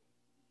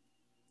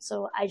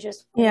 So I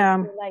just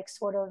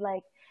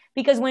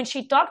because when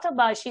she talked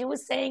about, she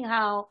was saying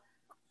how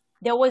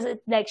there was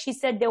she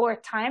said there were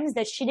times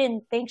that she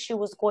didn't think she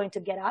was going to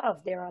get out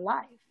of there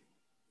alive.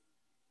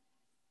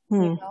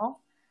 And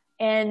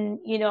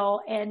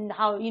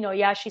how,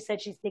 she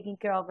said she's taking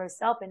care of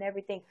herself and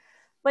everything.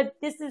 But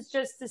this is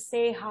just to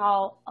say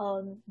how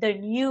the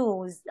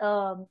news,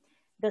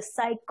 the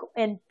psych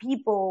and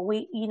people,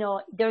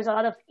 there's a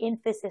lot of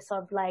emphasis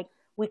of like,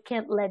 we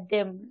can't let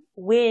them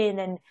win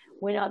and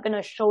we're not going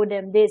to show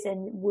them this.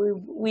 And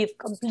we've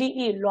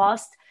completely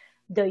lost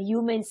the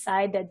human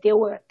side, that there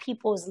were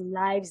people's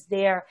lives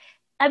there.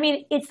 I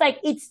mean, it's like,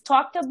 it's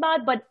talked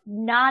about, but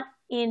not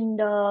in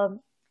a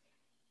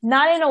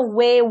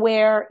way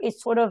where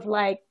it's sort of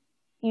like,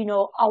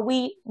 are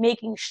we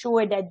making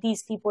sure that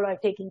these people are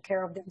taking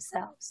care of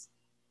themselves?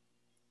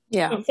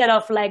 Yeah. Instead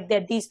of like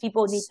that these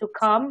people need to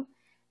come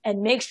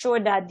and make sure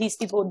that these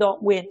people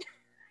don't win,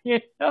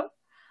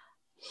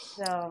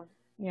 So,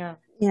 yeah.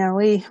 Yeah,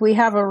 we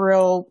have a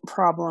real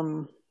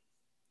problem,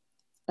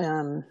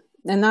 and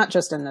not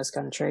just in this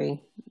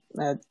country.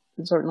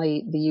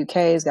 Certainly the UK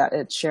has got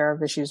its share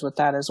of issues with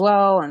that as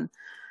well, and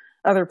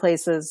other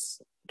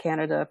places,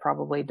 Canada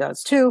probably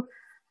does too.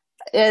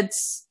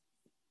 It's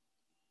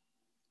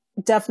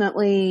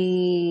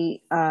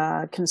definitely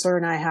a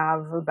concern I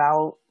have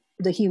about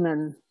the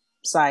human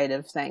side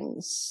of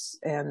things,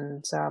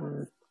 and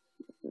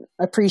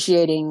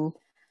appreciating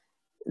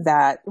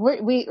that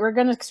we're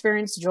going to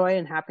experience joy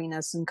and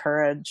happiness and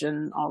courage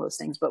and all those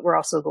things, but we're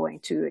also going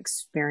to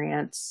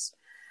experience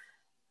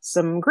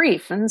some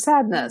grief and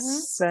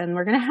sadness. And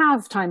we're going to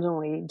have times when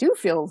we do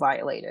feel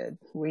violated.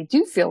 We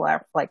do feel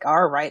like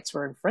our rights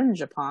were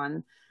infringed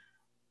upon,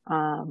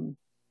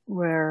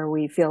 where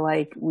we feel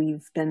like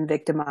we've been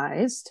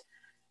victimized.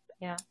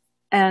 Yeah.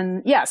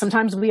 And yeah,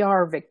 sometimes we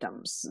are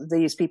victims.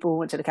 These people who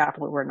went to the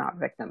Capitol were not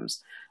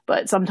victims,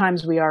 but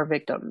sometimes we are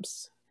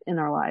victims in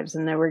our lives,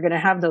 and then we're going to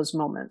have those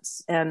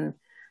moments. And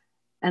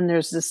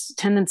there's this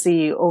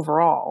tendency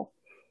overall,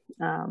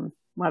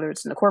 whether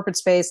it's in the corporate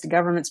space, the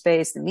government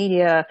space, the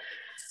media,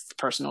 the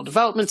personal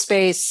development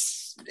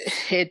space,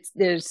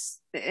 there's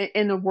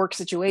in a work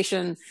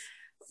situation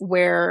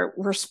where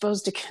we're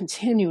supposed to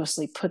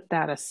continuously put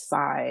that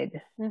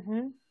aside.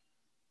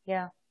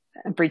 Yeah.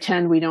 And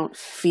pretend we don't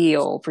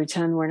feel,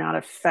 pretend we're not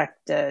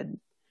affected,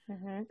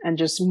 and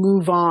just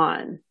move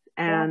on.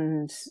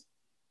 And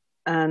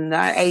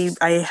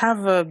I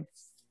have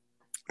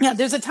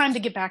there's a time to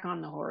get back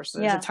on the horse.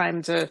 There's a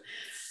time to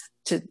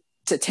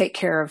take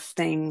care of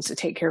things, to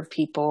take care of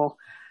people.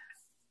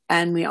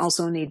 And we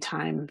also need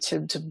time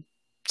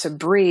to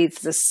breathe,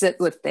 to sit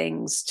with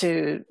things,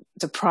 to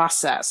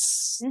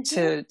process,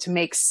 to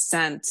make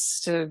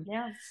sense,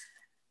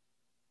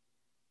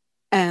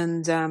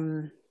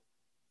 and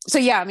so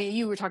yeah, I mean,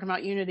 you were talking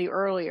about unity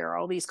earlier,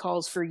 all these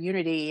calls for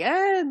unity.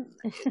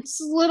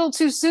 It's a little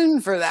too soon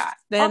for that.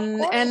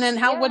 And then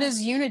what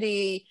is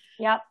unity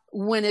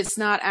when it's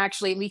not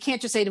actually, we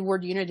can't just say the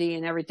word unity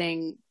and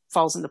everything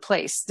falls into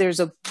place. There's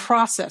a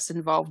process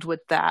involved with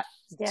that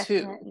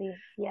too.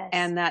 Yes.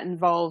 And that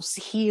involves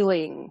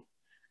healing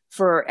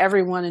for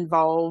everyone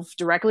involved,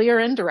 directly or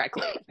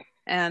indirectly.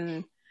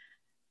 And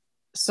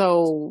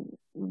so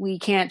we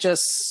can't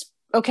just,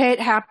 okay, it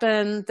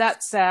happened,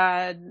 that's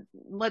sad,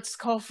 let's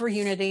call for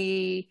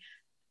unity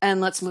and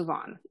let's move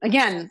on.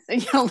 Again,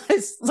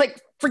 it's like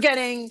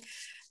forgetting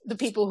the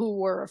people who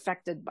were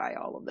affected by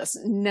all of this.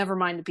 Never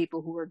mind the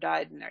people who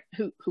died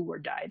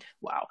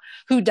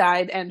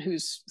and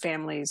whose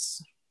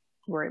families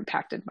were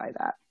impacted by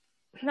that.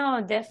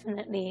 No,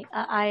 definitely.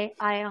 I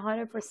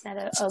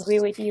 100%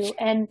 agree with you.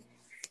 And,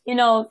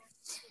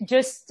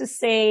 just to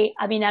say,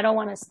 I mean, I don't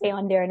want to stay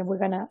on there and we're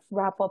going to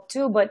wrap up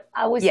too, but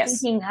I was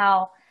thinking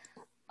how,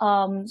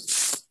 it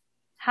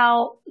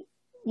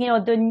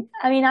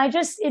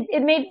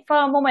made, for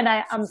a moment,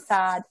 I'm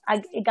sad.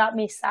 It got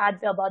me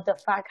sad about the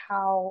fact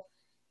how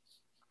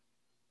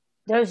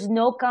there's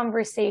no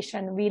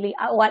conversation really,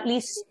 or at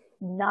least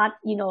not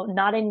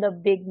in the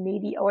big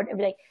media or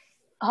like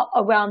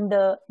around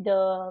the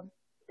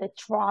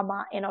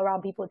trauma and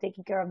around people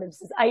taking care of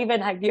themselves. I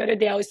even, like, the other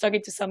day I was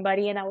talking to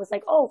somebody and I was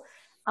like, oh,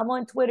 I'm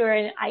on Twitter,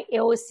 and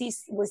AOC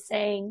was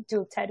saying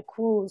to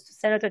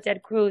Senator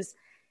Ted Cruz,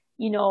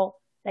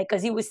 like,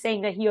 because he was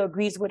saying that he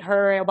agrees with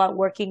her about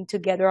working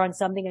together on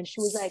something. And she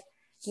was like,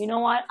 you know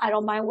what? I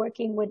don't mind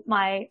working with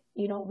my,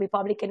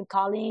 Republican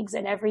colleagues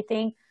and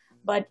everything.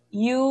 But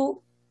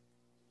you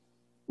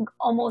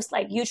almost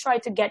like you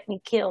tried to get me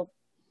killed.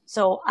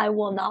 So I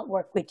will not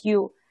work with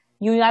you.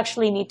 You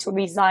actually need to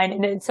resign.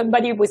 And then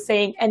somebody was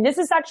saying, and this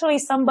is actually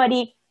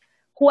somebody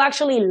who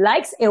actually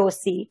likes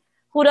AOC,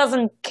 who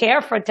doesn't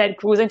care for Ted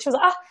Cruz. And she was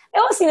like,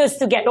 AOC needs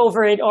to get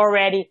over it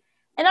already.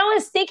 And I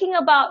was thinking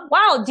about,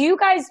 wow, do you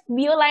guys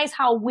realize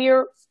how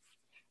we're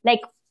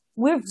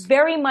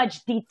very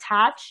much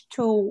detached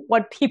to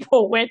what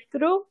people went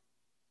through?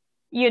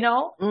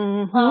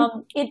 Mm-hmm.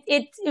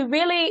 It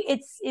really,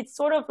 it's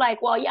sort of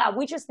like, well, yeah,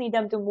 we just need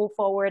them to move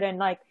forward and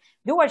like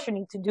do what you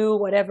need to do,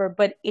 whatever.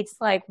 But it's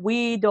like,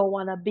 we don't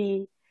want to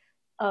be,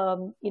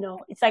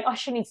 it's like,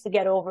 she needs to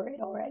get over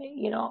it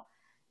already,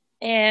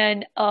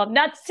 And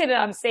not to say that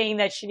I'm saying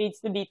that she needs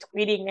to be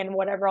tweeting and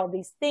whatever, all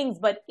these things,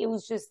 but it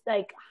was just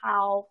like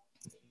how,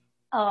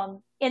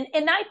 and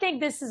I think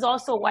this is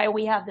also why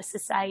we have the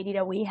society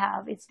that we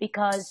have. It's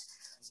because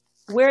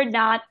we're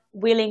not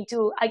willing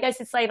to, I guess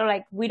it's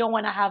like we don't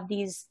want to have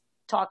these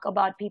talk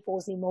about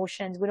people's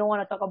emotions. We don't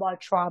want to talk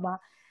about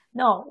trauma.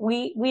 No,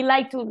 we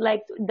like to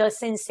like the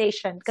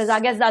sensation, because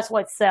I guess that's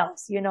what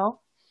sells,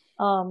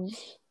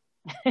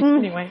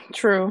 Anyway.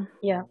 True.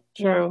 Yeah.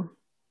 True.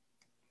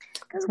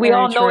 Because we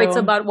all know it's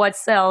about what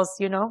sells,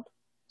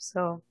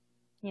 So,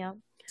 yeah.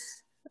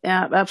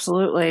 Yeah,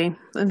 absolutely.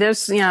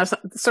 There's,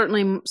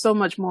 certainly so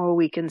much more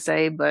we can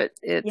say, but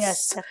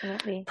it's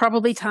definitely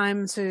probably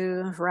time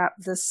to wrap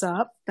this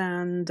up.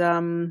 And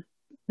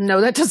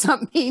no, that does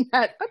not mean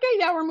that, okay,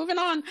 now we're moving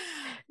on.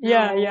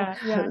 Yeah.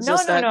 No,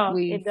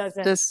 it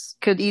doesn't. This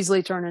could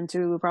easily turn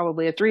into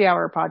probably a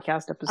 3-hour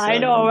podcast episode. I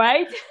know,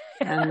 right?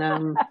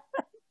 And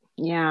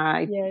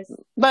yes.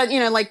 But,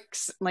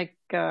 like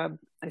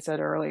I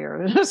said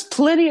earlier, there's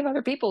plenty of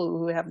other people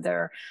who have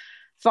their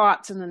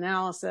thoughts and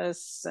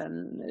analysis,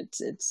 and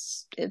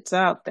it's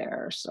out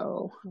there.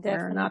 So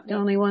We're not the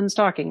only ones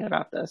talking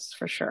about this,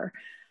 for sure.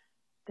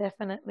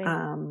 Definitely.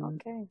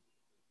 Okay.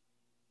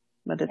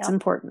 But it's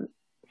important.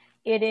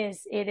 It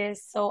is.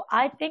 So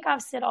I think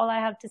I've said all I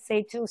have to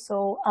say too.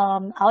 So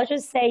I'll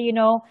just say,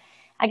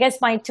 I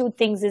guess my 2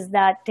 things is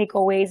that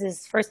takeaways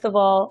is, first of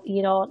all,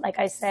 like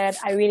I said,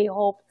 I really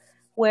hope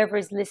whoever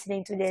is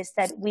listening to this,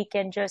 that we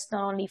can just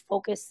not only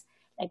focus,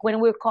 like when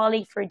we're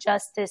calling for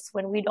justice,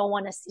 when we don't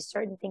want to see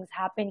certain things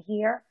happen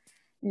here,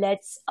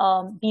 let's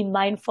be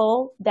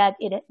mindful that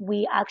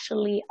we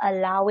actually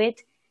allow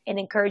it and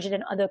encourage it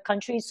in other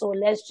countries. So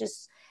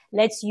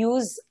let's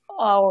use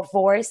our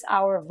voice,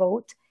 our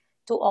vote,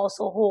 to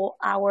also hold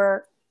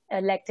our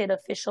elected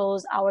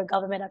officials, our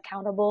government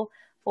accountable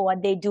for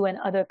what they do in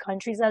other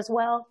countries as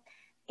well.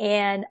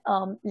 And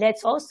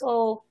let's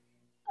also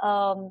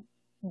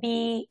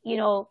be,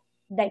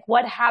 like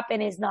what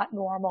happened is not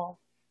normal.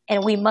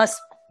 And we must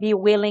be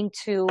willing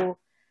to,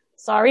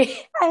 sorry,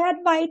 I had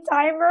my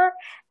timer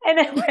and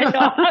it went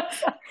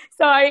off.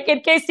 Sorry,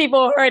 in case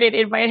people heard it,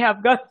 it might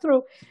have gone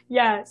through.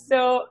 Yeah,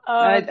 so.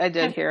 I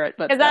did hear it,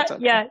 but that's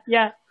okay.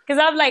 Yeah. Because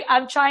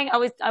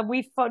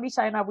we've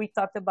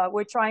talked about,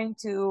 we're trying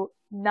to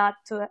not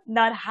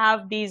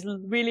have these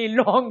really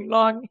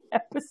long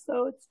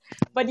episodes.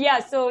 But yeah,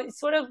 so it's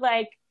sort of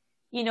like,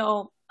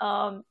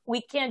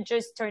 we can't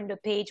just turn the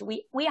page.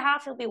 We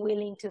have to be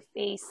willing to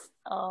face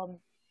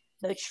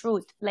the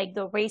truth, like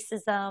the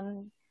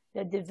racism,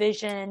 the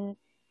division,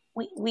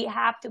 we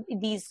have to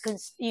these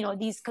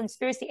these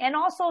conspiracy, and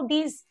also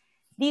these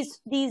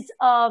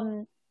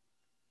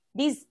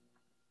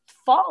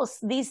false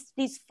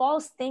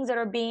things that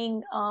are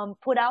being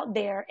put out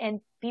there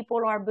and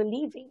people are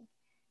believing.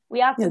 We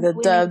have to the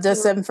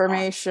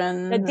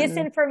disinformation. The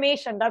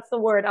disinformation, that's the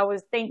word.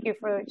 Thank you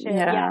for sharing.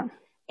 Yeah.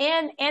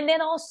 And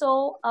then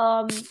also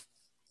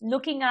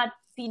looking at,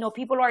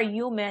 people are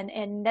human,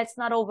 and let's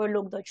not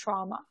overlook the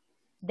trauma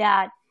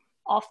that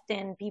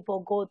often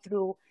people go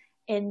through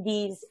in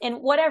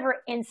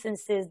whatever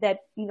instances that,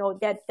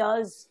 that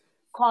does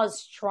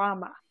cause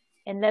trauma.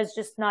 And let's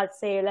just not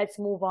say, let's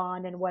move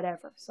on and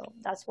whatever. So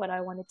that's what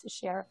I wanted to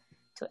share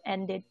to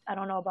end it. I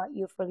don't know about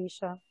you,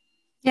 Felicia.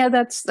 Yeah,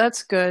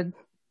 that's good.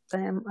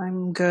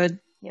 I'm good.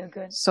 You're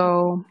good.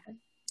 So,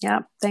 yeah,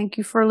 thank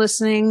you for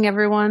listening,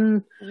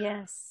 everyone.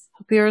 Yes.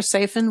 Hope you're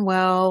safe and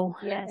well.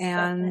 Yes,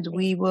 and definitely.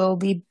 We will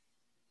be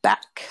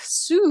back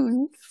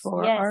soon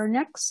for our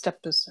next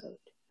episode.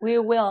 We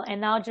will.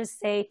 And I'll just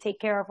say, take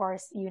care of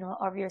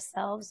of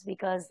yourselves,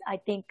 because I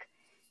think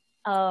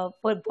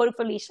but both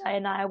Felicia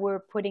and I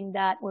we're making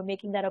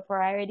that a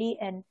priority,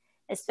 and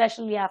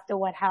especially after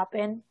what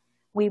happened,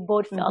 we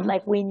both felt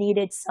like we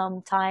needed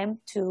some time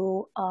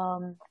to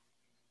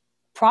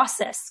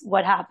process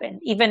what happened,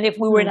 even if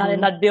we were not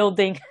in that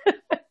building.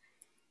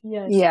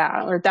 Yes.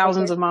 Yeah, or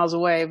thousands of miles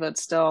away, but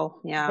still,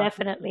 yeah.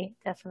 Definitely.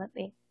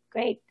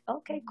 Great.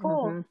 Okay,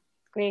 cool.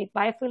 Great.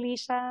 Bye,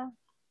 Felicia.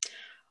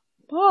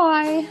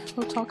 Bye.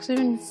 We'll talk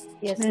soon.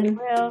 Yes, we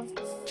will.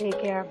 Take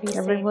care. Be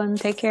everyone,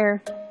 safe. Take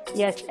care.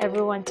 Yes,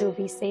 everyone too.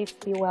 Be safe.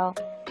 Be well.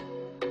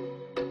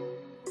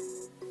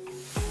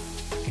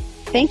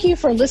 Thank you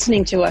for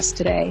listening to us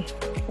today.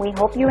 We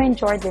hope you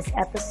enjoyed this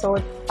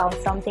episode, found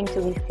something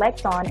to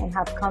reflect on, and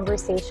have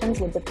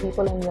conversations with the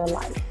people in your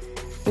life.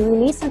 We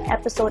release an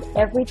episode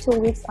every 2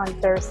 weeks on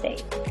Thursday.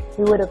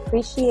 We would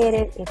appreciate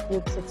it if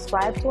you'd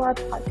subscribe to our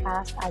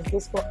podcast, as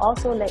this will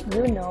also let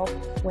you know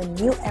when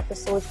new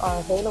episodes are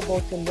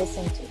available to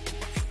listen to.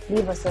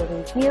 Leave us a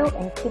review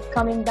and keep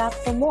coming back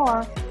for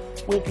more.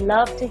 We'd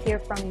love to hear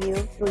from you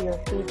through your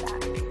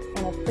feedback,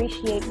 and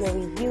appreciate your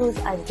reviews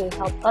as they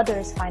help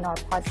others find our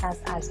podcast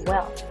as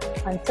well.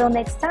 Until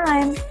next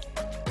time,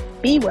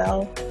 be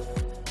well.